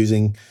were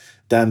using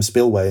dam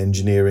spillway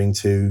engineering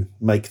to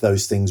make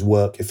those things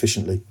work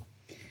efficiently.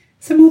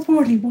 So more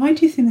broadly, why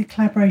do you think that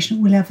collaboration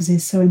at all levels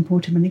is so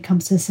important when it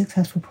comes to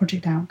successful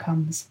project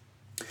outcomes?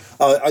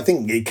 I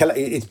think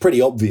it's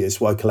pretty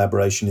obvious why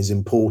collaboration is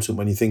important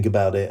when you think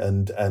about it,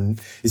 and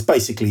it's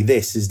basically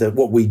this, is that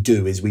what we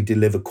do is we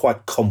deliver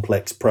quite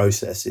complex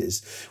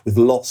processes with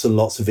lots and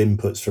lots of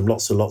inputs from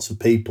lots and lots of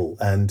people,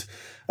 and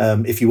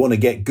if you want to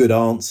get good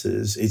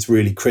answers, it's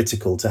really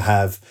critical to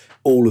have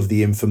all of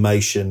the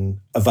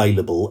information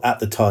available at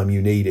the time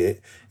you need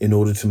it in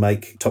order to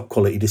make top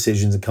quality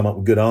decisions and come up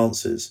with good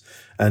answers.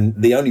 And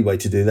the only way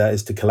to do that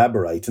is to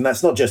collaborate. And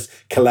that's not just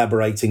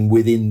collaborating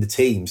within the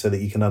team so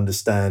that you can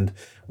understand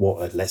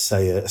what, let's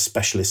say, a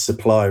specialist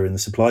supplier in the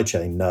supply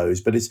chain knows,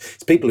 but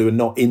it's people who are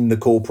not in the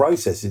core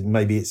process.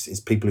 Maybe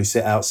it's people who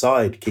sit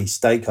outside, key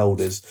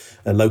stakeholders,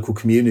 local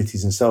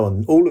communities and so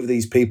on. All of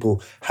these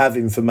people have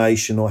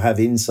information or have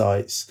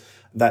insights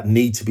that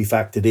need to be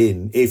factored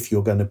in if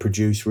you're going to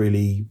produce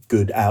really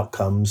good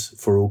outcomes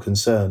for all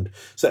concerned.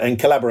 So, and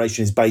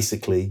collaboration is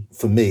basically,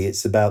 for me,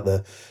 it's about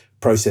the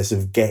process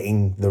of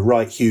getting the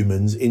right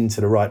humans into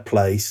the right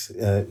place,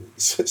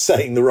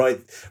 saying the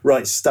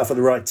right stuff at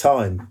the right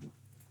time.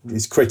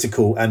 It's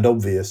critical and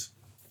obvious.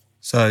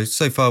 So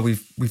far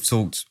we've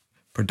talked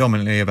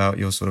predominantly about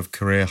your sort of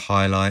career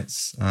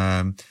highlights.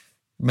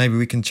 Maybe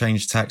we can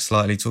change tack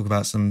slightly, talk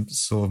about some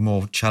sort of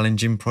more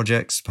challenging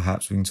projects.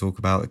 Perhaps we can talk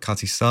about the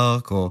Cutty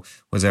Sark, or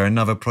was there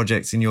another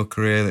project in your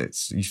career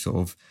that you sort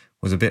of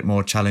was a bit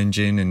more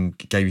challenging and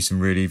gave you some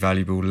really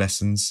valuable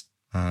lessons?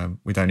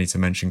 We don't need to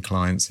mention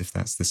clients if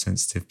that's the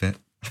sensitive bit.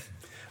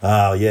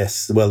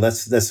 Yes. Well,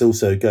 that's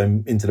also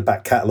going into the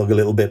back catalogue a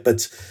little bit.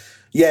 But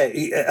yeah,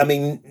 I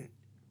mean,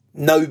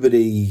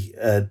 nobody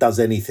does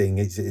anything.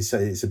 It's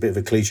a bit of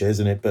a cliche,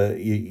 isn't it? But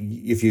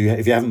if you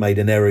haven't made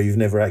an error, you've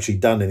never actually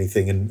done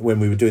anything. And when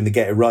we were doing the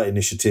Get It Right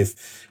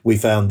initiative, we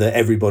found that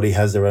everybody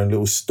has their own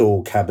little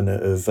store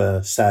cabinet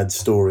of sad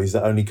stories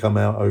that only come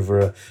out over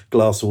a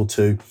glass or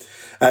two.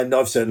 And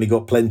I've certainly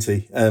got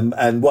plenty. And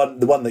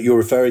the one that you're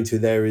referring to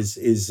there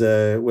is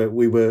where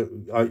we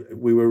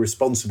were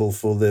responsible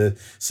for the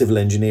civil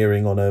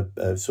engineering on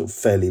a sort of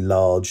fairly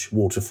large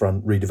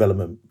waterfront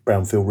redevelopment,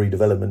 brownfield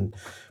redevelopment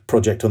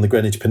project on the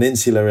Greenwich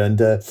Peninsula,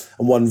 and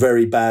one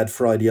very bad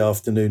Friday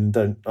afternoon.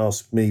 Don't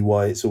ask me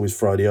why it's always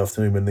Friday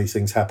afternoon when these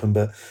things happen,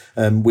 but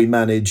we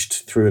managed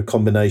through a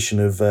combination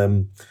of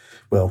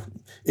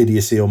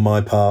idiocy on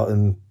my part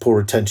and poor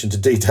attention to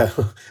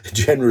detail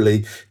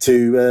generally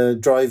to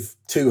drive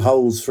 2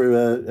 holes through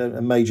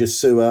a major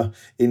sewer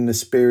in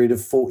the period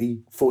of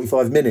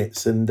 45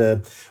 minutes. And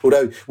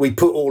although we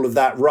put all of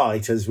that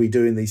right, as we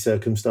do in these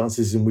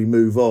circumstances, and we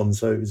move on,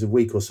 so it was a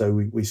week or so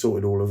we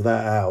sorted all of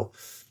that out.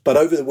 But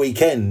over the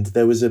weekend,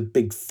 there was a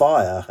big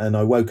fire, and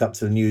I woke up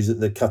to the news that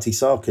the Cutty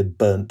Sark had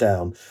burnt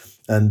down.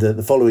 And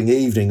the following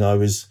evening, I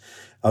was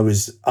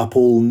up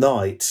all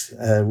night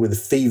with a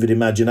fevered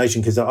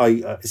imagination, because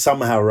I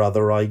somehow or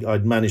other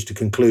I'd managed to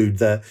conclude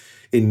that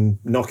in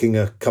knocking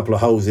a couple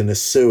of holes in a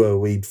sewer,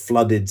 we'd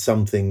flooded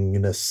something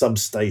in a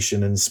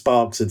substation and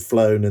sparks had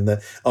flown, and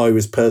that I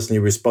was personally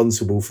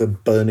responsible for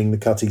burning the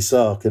Cutty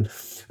Sark. And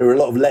there were a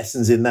lot of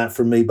lessons in that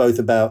from me, both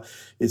about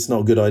it's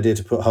not a good idea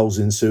to put holes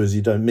in sewers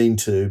you don't mean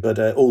to, but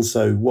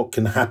also what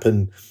can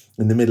happen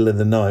in the middle of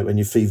the night when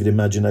your fevered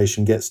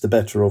imagination gets the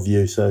better of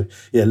you. So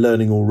yeah,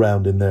 learning all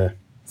round in there.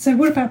 So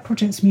what about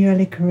projects from your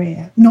early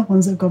career? Not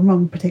ones that have gone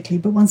wrong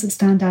particularly, but ones that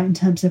stand out in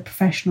terms of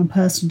professional and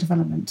personal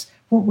development.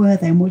 What were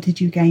they and what did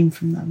you gain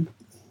from them?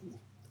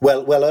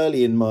 Well,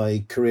 early in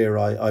my career,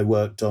 I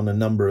worked on a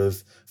number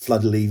of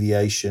flood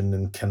alleviation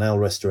and canal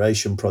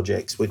restoration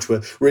projects, which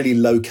were really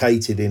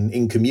located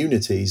in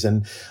communities.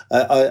 And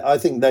I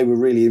think they were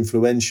really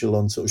influential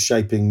on sort of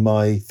shaping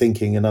my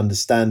thinking and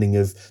understanding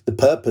of the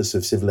purpose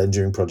of civil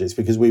engineering projects,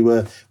 because we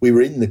were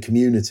in the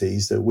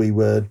communities that we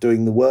were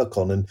doing the work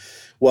on. And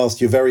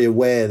whilst you're very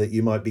aware that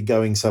you might be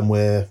going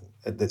somewhere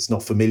that's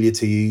not familiar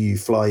to you, you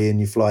fly in,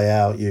 you fly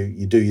out,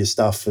 you do your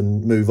stuff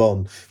and move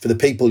on. For the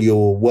people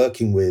you're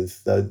working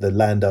with, the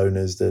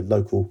landowners, the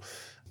local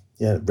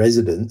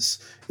residents,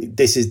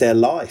 this is their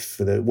life.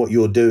 What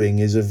you're doing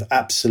is of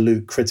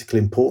absolute critical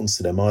importance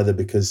to them, either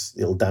because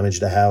it'll damage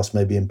their house,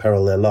 maybe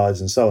imperil their lives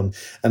and so on.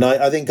 And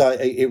I think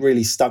it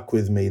really stuck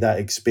with me, that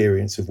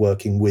experience of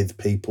working with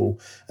people,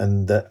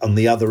 and that on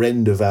the other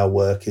end of our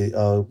work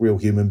are real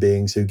human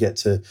beings who get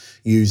to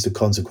use the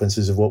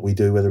consequences of what we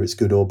do, whether it's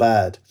good or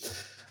bad.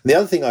 The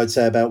other thing I'd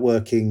say about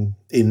working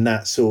in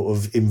that sort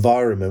of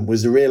environment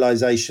was the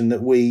realization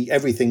that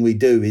everything we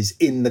do is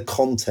in the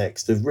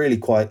context of really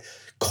quite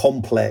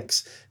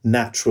complex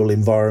natural,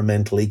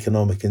 environmental,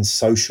 economic and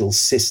social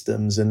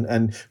systems,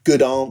 and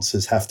good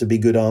answers have to be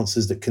good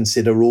answers that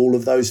consider all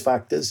of those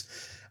factors.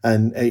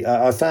 And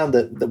I found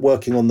that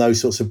working on those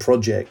sorts of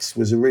projects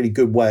was a really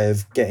good way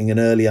of getting an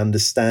early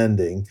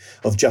understanding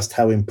of just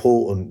how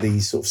important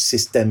these sort of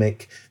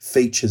systemic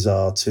features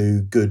are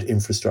to good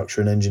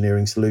infrastructure and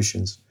engineering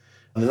solutions.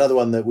 And another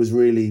one that was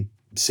really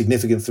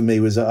significant for me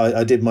was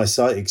I did my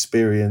site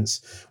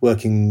experience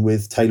working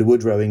with Taylor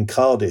Woodrow in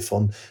Cardiff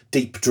on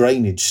deep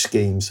drainage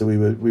schemes. So we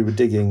were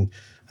digging,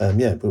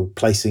 we were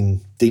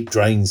placing deep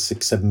drains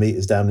 6-7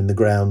 meters down in the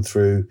ground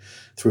through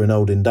an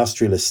old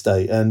industrial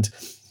estate. And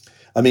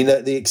I mean,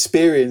 the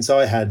experience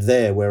I had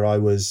there, where I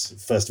was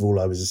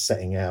a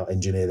setting out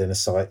engineer, then a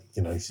site,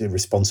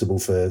 responsible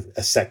for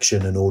a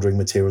section and ordering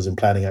materials and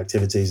planning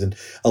activities. And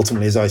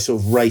ultimately, as I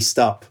sort of raced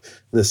up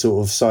the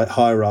sort of site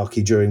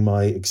hierarchy during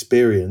my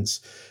experience,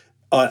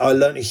 I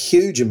learned a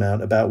huge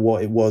amount about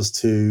what it was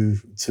to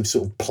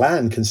sort of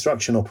plan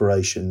construction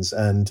operations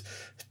and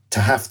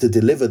to have to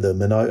deliver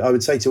them. And I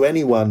would say to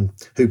anyone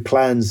who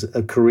plans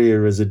a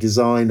career as a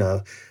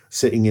designer,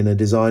 sitting in a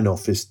design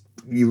office,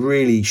 you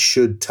really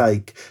should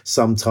take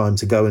some time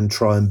to go and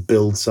try and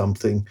build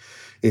something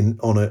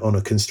on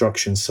a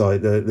construction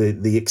site.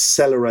 The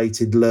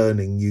accelerated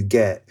learning you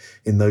get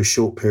in those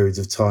short periods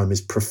of time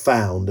is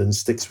profound and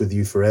sticks with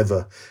you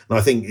forever. And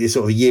I think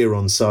sort of a year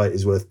on site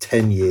is worth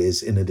 10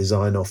 years in a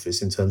design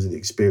office in terms of the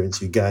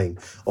experience you gain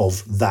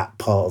of that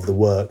part of the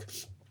work.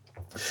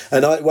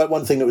 And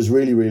one thing that was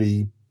really,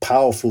 really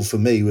powerful for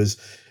me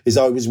is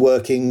I was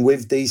working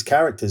with these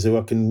characters who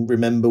I can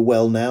remember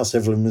well now.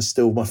 Several of them are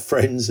still my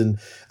friends, and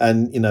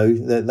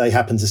they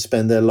happen to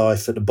spend their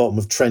life at the bottom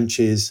of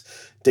trenches,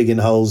 digging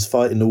holes,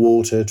 fighting the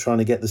water, trying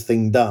to get the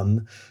thing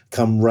done,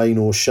 come rain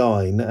or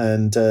shine,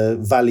 and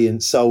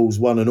valiant souls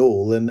one and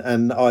all.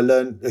 And I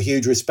learned a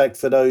huge respect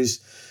for those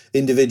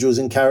individuals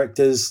and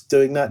characters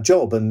doing that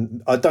job.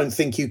 And I don't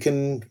think you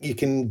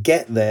can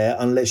get there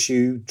unless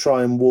you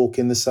try and walk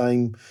in the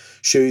same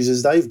shoes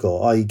as they've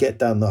got, i.e. get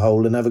down the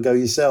hole and have a go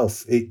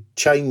yourself. It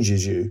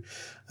changes you.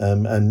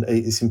 And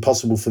it's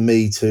impossible for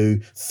me to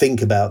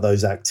think about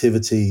those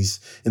activities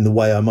in the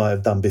way I might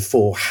have done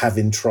before,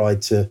 having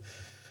tried to,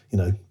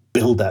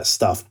 build that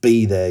stuff,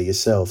 be there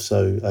yourself.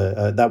 So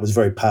that was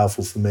very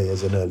powerful for me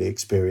as an early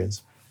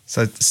experience.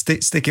 So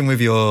sticking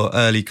with your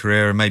early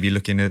career and maybe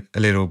looking at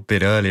a little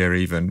bit earlier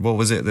even, what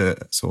was it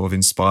that sort of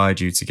inspired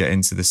you to get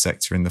into the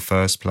sector in the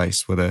first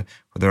place? Were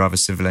there other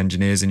civil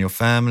engineers in your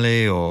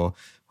family, or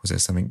was there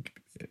something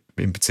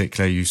in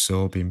particular you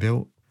saw being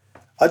built?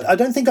 I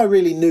don't think I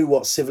really knew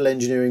what civil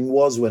engineering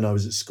was when I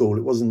was at school.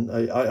 It wasn't.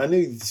 I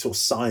knew sort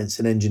of science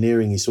and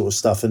engineering sort of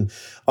stuff, and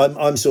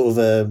I'm sort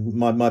of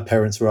my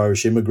parents were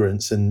Irish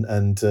immigrants, and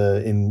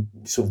in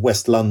sort of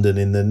West London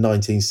in the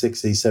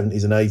 1960s,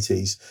 70s, and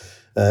 80s.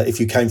 If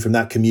you came from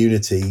that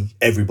community,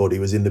 everybody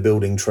was in the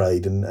building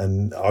trade,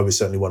 and I was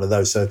certainly one of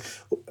those. So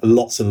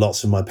lots and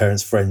lots of my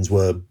parents' friends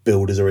were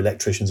builders or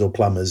electricians or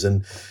plumbers,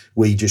 and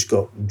we just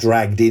got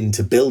dragged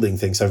into building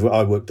things. So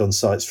I worked on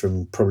sites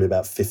from probably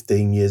about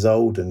 15 years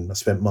old, and I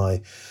spent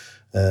my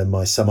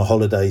summer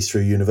holidays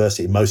through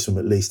university, most of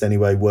them at least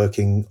anyway,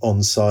 working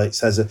on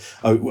sites.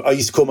 I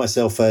used to call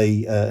myself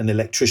an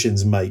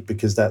electrician's mate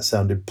because that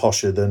sounded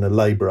posher than a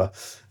labourer,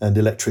 and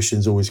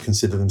electricians always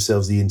consider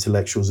themselves the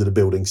intellectuals at a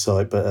building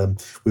site,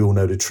 but we all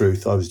know the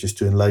truth. I was just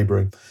doing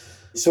labouring.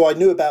 So I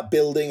knew about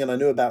building and I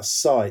knew about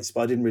sites,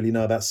 but I didn't really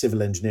know about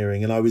civil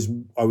engineering. And I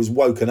was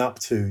woken up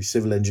to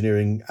civil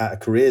engineering at a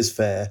careers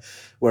fair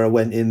where I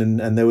went in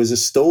and there was a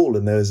stall,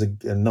 and there was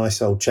a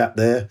nice old chap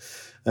there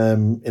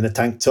in a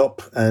tank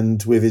top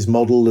and with his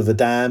model of a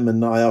dam,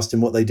 and I asked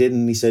him what they did,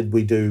 and he said,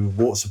 we do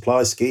water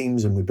supply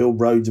schemes and we build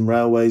roads and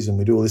railways and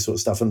we do all this sort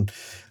of stuff, and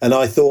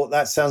I thought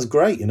that sounds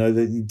great,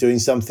 that doing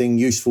something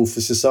useful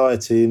for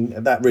society, and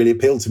that really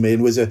appealed to me,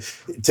 and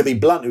to be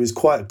blunt, it was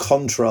quite a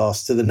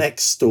contrast to the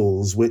next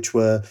stalls, which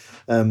were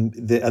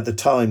at the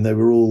time they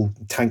were all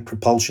tank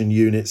propulsion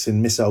units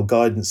and missile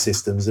guidance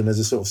systems, and as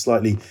a sort of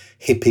slightly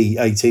hippie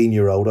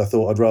 18-year-old, I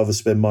thought I'd rather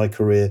spend my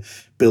career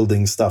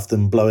building stuff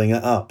than blowing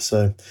it up.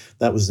 So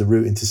that was the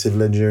route into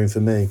civil engineering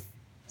for me.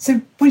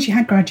 So once you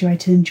had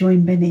graduated and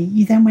joined Binny,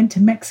 you then went to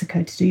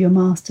Mexico to do your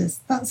master's.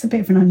 That's a bit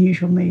of an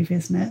unusual move,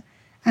 isn't it?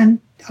 And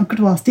I've got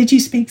to ask, did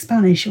you speak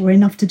Spanish or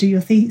enough to do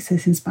your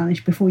thesis in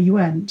Spanish before you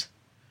went?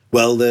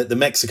 Well, the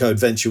Mexico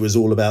adventure was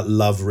all about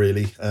love,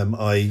 really.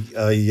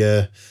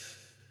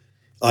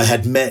 I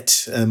had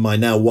met my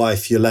now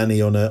wife,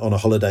 Yolani, on a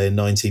holiday in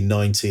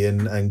 1990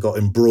 and got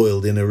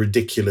embroiled in a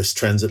ridiculous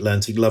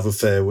transatlantic love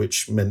affair,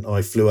 which meant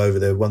I flew over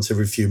there once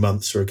every few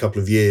months for a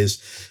couple of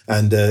years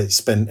and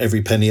spent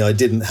every penny I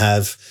didn't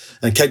have,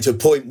 and came to a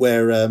point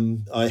where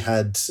I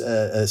had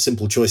a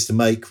simple choice to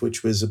make,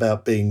 which was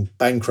about being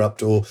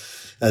bankrupt or,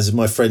 as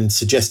my friend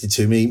suggested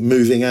to me,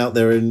 moving out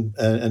there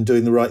and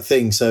doing the right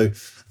thing. So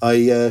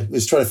I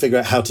was trying to figure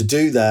out how to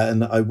do that,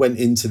 and I went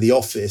into the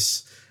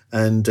office,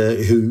 and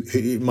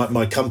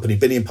my company,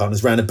 Binny and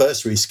Partners, ran a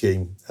bursary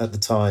scheme at the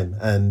time.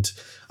 And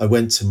I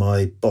went to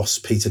my boss,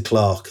 Peter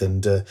Clark,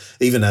 and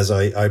even as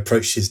I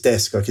approached his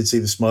desk, I could see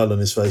the smile on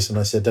his face. And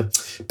I said,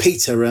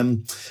 Peter,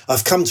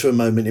 I've come to a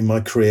moment in my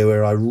career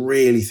where I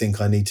really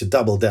think I need to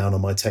double down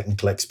on my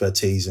technical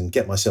expertise and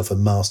get myself a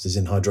master's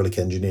in hydraulic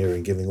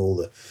engineering, giving all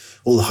the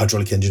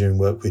hydraulic engineering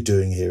work we're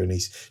doing here. And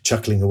he's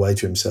chuckling away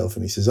to himself,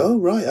 and he says, oh,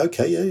 right,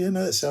 okay, yeah,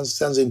 no, that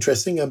sounds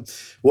interesting.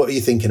 What are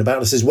you thinking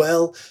about? I says,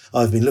 well,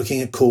 I've been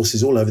looking at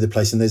courses all over the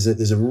place, and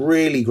there's a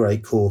really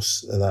great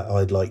course that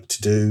I'd like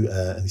to do.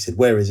 And he said,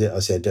 where is it? I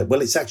said,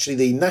 well, it's actually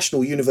the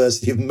National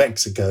University of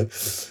Mexico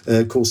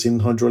course in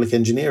hydraulic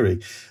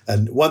engineering.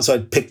 And once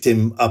I'd picked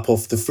him up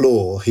off the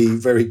floor, he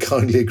very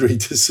kindly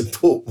agreed to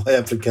support my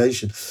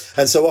application.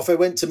 And so off I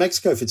went to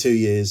Mexico for 2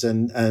 years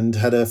and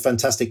had a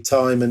fantastic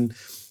time. And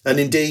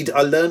indeed,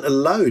 I learned a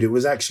load. It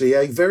was actually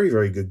a very,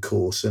 very good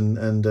course.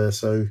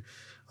 So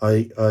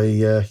I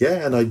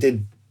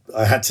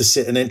had to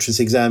sit an entrance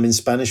exam in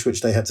Spanish,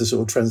 which they had to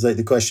sort of translate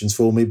the questions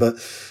for me. But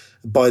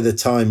by the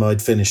time I'd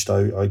finished,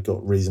 I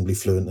got reasonably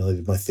fluent, and I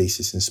did my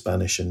thesis in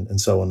Spanish and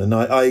so on. And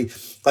I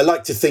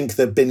like to think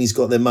that Binny's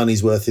got their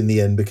money's worth in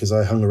the end, because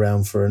I hung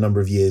around for a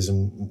number of years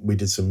and we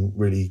did some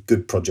really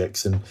good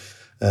projects.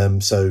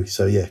 And so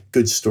yeah,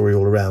 good story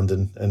all around.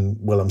 And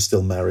well, I'm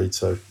still married,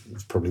 so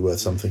it's probably worth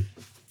something.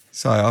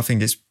 So I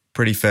think it's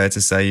pretty fair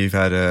to say you've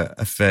had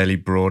a fairly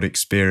broad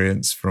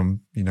experience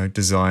from,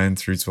 design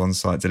through to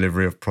on-site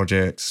delivery of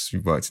projects.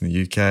 You've worked in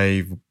the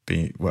UK,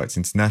 you've worked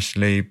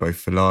internationally, both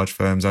for large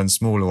firms and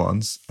smaller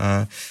ones.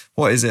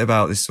 What is it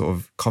about this sort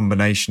of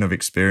combination of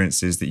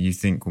experiences that you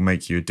think will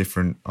make you a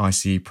different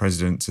ICE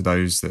president to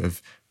those that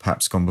have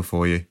perhaps gone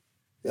before you?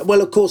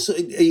 Well, of course,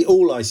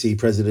 all ICE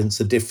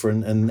presidents are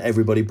different, and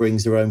everybody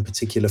brings their own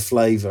particular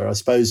flavour, I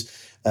suppose.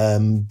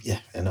 And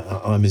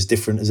I'm as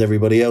different as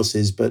everybody else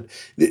is. But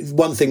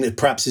one thing that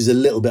perhaps is a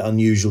little bit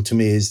unusual to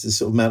me is the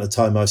sort of amount of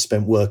time I've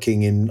spent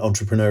working in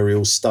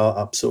entrepreneurial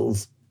startup sort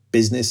of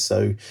business.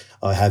 So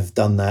I have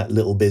done that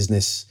little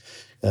business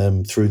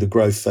through the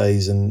growth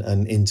phase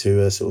and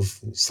into a sort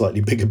of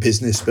slightly bigger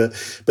business. But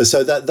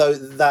so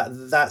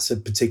that's a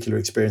particular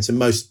experience. And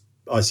most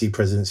IC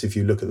presidents, if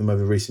you look at them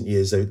over recent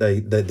years,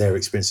 their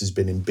experience has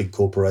been in big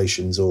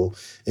corporations or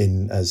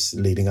as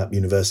leading up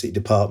university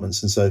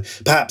departments, and so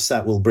perhaps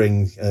that will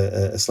bring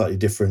a slightly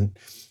different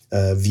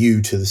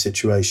view to the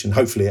situation.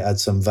 Hopefully it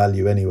adds some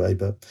value anyway,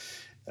 but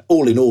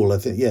all in all, I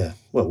think,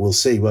 well, we'll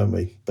see, won't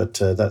we? But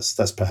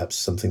that's perhaps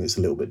something that's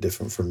a little bit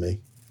different from me.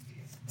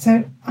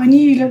 So I knew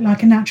you looked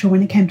like a natural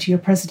when it came to your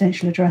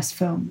presidential address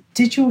film.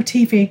 Did your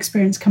TV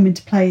experience come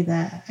into play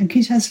there? And can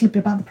you tell us a little bit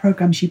about the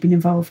programmes you've been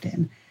involved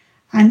in?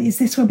 And is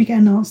this where we get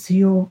an answer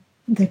to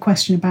the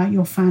question about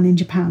your fan in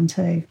Japan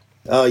too?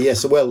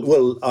 Yes.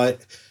 Well,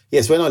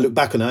 yes, when I look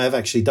back on it, I have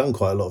actually done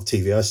quite a lot of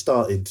TV. I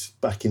started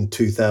back in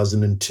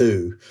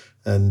 2002.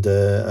 And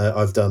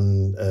I've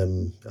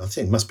done, I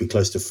think it must be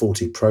close to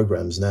 40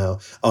 programmes now,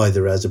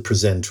 either as a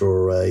presenter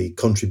or a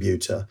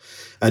contributor.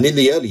 And in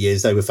the early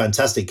years, they were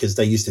fantastic because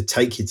they used to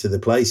take you to the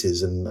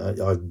places. And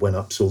I went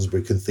up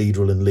Salisbury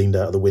Cathedral and leaned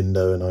out of the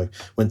window, and I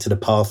went to the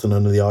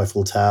Parthenon and the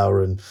Eiffel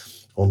Tower and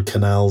on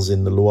canals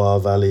in the Loire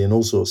Valley and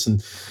all sorts.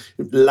 And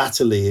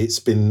latterly, it's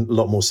been a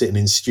lot more sitting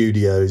in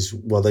studios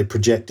while they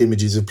project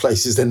images of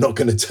places they're not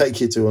going to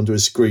take you to onto a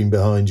screen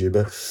behind you.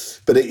 But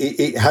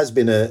it has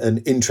been an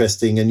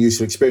interesting and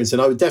useful experience.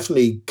 And I would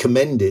definitely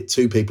commend it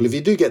to people. If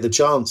you do get the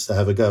chance to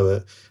have a go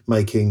at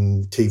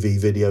making TV,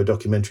 video,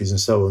 documentaries and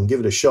so on,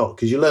 give it a shot,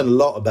 because you learn a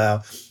lot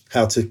about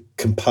how to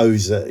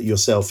compose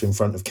yourself in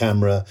front of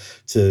camera,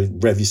 to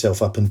rev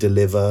yourself up and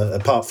deliver,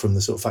 apart from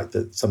the sort of fact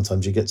that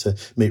sometimes you get to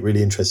meet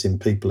really interesting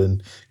people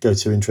and go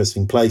to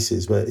interesting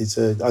places. But it's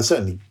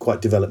certainly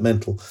quite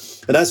developmental.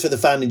 And as for the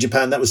fan in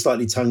Japan, that was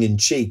slightly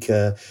tongue-in-cheek.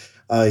 Well,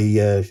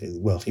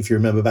 if you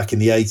remember back in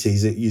the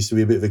 80s, it used to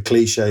be a bit of a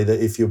cliche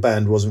that if your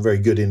band wasn't very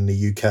good in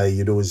the UK,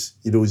 you'd always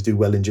do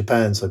well in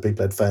Japan. So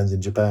people had fans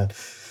in Japan.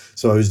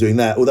 So I was doing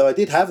that. Although I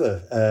did have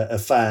a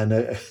fan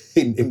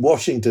in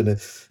Washington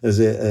as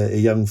a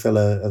young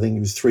fella. I think he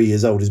was 3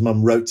 years old. His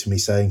mum wrote to me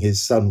saying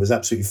his son was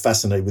absolutely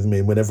fascinated with me,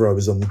 and whenever I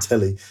was on the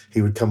telly,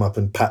 he would come up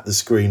and pat the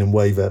screen and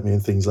wave at me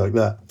and things like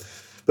that.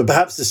 But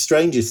perhaps the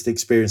strangest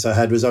experience I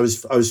had was I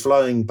was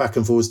flying back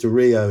and forwards to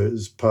Rio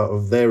as part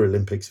of their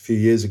Olympics a few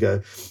years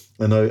ago,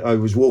 and I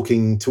was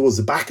walking towards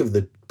the back of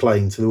the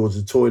plane towards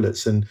the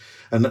toilets, and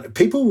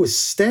people were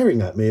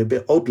staring at me a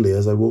bit oddly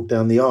as I walked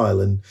down the aisle.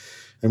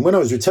 And when I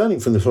was returning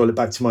from the toilet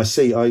back to my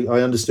seat,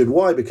 I understood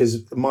why,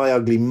 because my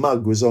ugly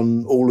mug was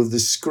on all of the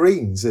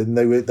screens, and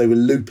they were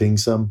looping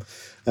some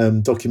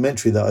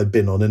documentary that I'd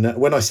been on. And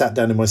when I sat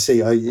down in my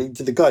seat,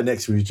 the guy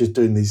next to me was just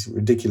doing these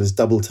ridiculous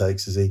double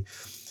takes as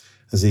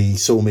he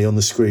saw me on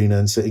the screen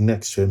and sitting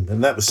next to him.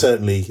 And that was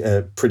certainly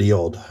pretty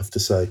odd, I have to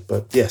say.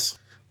 But yes,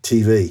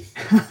 TV.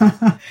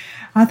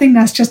 I think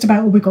that's just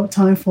about all we've got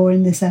time for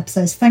in this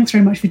episode. So thanks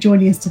very much for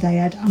joining us today,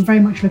 Ed. I'm very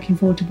much looking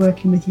forward to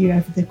working with you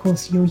over the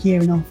course of your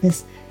year in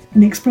office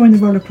and exploring the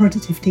role of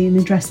productivity and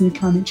addressing the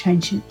climate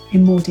change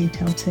in more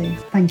detail too.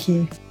 Thank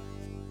you.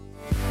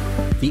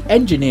 The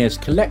Engineers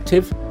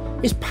Collective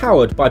is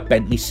powered by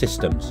Bentley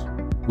Systems,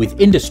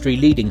 with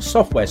industry-leading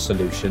software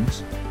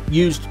solutions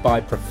used by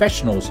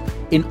professionals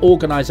in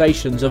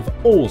organisations of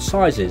all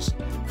sizes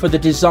for the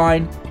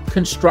design,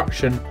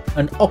 construction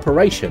and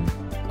operation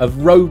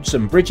of roads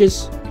and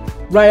bridges,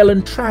 rail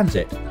and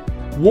transit,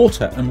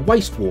 water and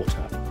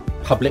wastewater,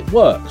 public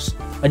works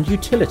and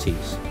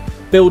utilities,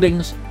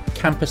 buildings,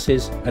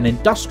 campuses and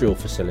industrial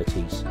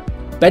facilities.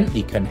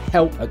 Bentley can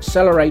help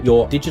accelerate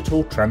your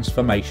digital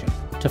transformation.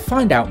 To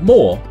find out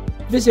more,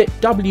 visit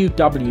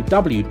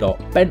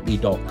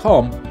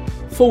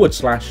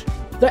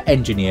www.bentley.com/The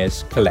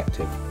Engineers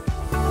Collective.